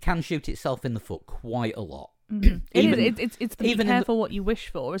shoot itself in the foot quite a lot. Mm-hmm. It's the be careful what you wish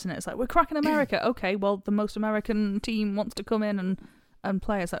for, isn't it? It's like, we're cracking America. Okay, well, the most American team wants to come in and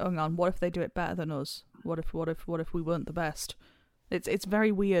play. It's like, hang on, what if they do it better than us? What if we weren't the best? It's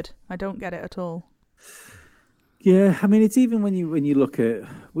very weird. I don't get it at all. Yeah, I mean, it's even when you look at,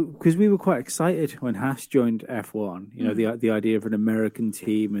 because we were quite excited when Haas joined F1. You know, the idea of an American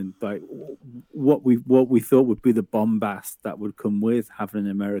team and like what we thought would be the bombast that would come with having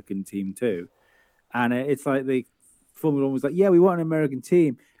an American team too. And it's like the Formula One was like, yeah, we want an American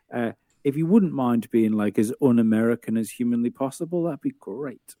team. If you wouldn't mind being like as un-American as humanly possible, that'd be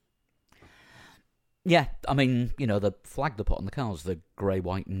great. Yeah, I mean, the flag they put on the cars, the grey,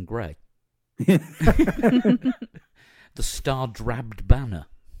 white, and grey. The star-drabbed banner.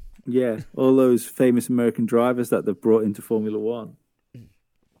 Yeah, all those famous American drivers that they've brought into Formula One.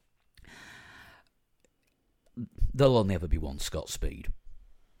 There'll only ever be one Scott Speed.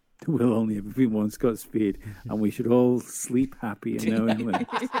 There will only ever be one Scott Speed, and we should all sleep happy and knowingly.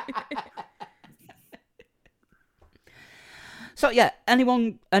 So yeah,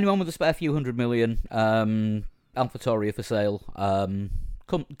 anyone with a spare few $100 million, AlphaTauri for sale.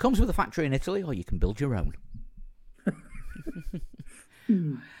 Comes with a factory in Italy, or you can build your own.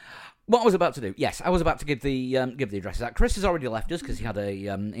 What I was about to do, yes, I was about to give the addresses out. Chris has already left us because he had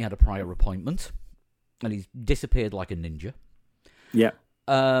a prior appointment, and he's disappeared like a ninja. Yeah.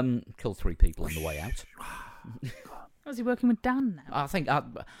 Killed 3 people on the way out. Was he working with Dan now? I think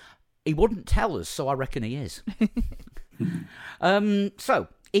he wouldn't tell us, so I reckon he is. So,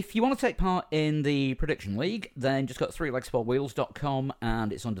 if you want to take part in the Prediction League, then just go to threelegs4wheels.com,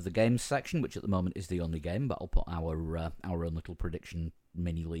 and it's under the games section, which at the moment is the only game, but I'll put our own little prediction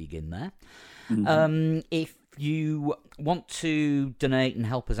mini league in there. Mm-hmm. If you want to donate and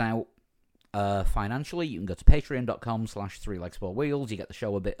help us out financially, you can go to patreon.com/threelegs4wheels. You get the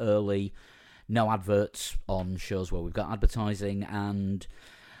show a bit early, no adverts on shows where we've got advertising, and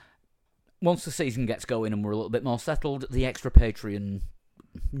once the season gets going and we're a little bit more settled, the extra Patreon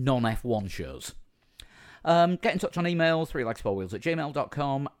non-F1 shows. Get in touch on email,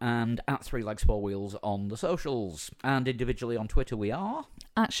 3legs4wheels@gmail.com, and at 3legs4wheels on the socials. And individually on Twitter we are...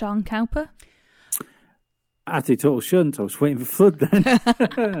 At Sean Cowper. At a total shunt. I was waiting for Flood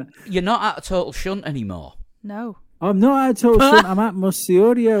then. You're not at a total shunt anymore. No. I'm not at a total shunt. I'm at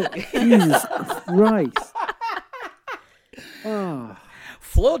Musiorio. Jesus Christ. Oh.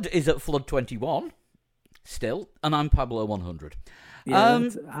 Flood is at Flood21 still, and I'm Pablo100. Yeah,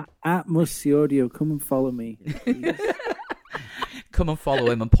 at Musiorio, come and follow me. Come and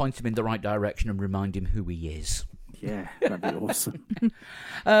follow him and point him in the right direction and remind him who he is. Yeah, that'd be awesome.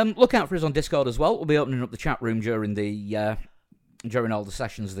 Look out for us on Discord as well. We'll be opening up the chat room during all the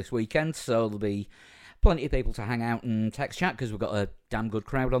sessions this weekend, so there'll be plenty of people to hang out and text chat because we've got a damn good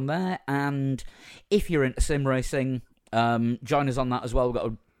crowd on there. And if you're into sim racing, join us on that as well. We've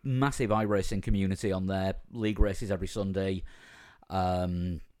got a massive iRacing community on there. League races every Sunday.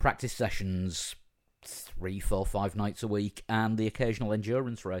 Practice sessions 3, 4, 5 nights a week, and the occasional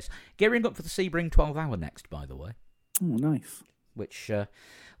endurance race. Gearing up for the Sebring 12-hour next, by the way. Oh, nice. Which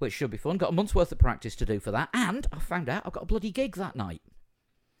should be fun. Got a month's worth of practice to do for that, and I found out I've got a bloody gig that night.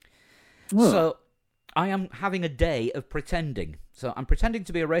 Whoa. So I am having a day of pretending. So I'm pretending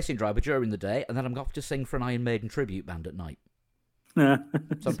to be a racing driver during the day, and then I'm off to sing for an Iron Maiden tribute band at night. So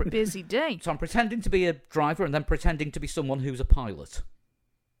it's a busy day. So I'm pretending to be a driver and then pretending to be someone who's a pilot.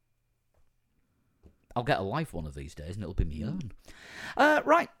 I'll get a life one of these days and it'll be me own.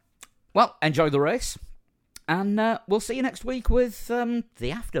 Right. Well, enjoy the race. And we'll see you next week with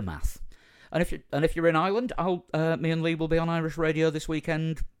the aftermath. And if you're in Ireland, me and Lee will be on Irish radio this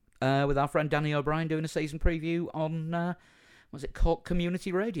weekend with our friend Danny O'Brien doing a season preview on what's it called?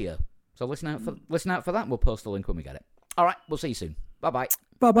 Community Radio. So listen out for that. We'll post the link when we get it. All right, we'll see you soon. Bye-bye.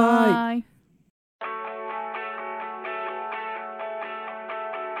 Bye-bye. Bye.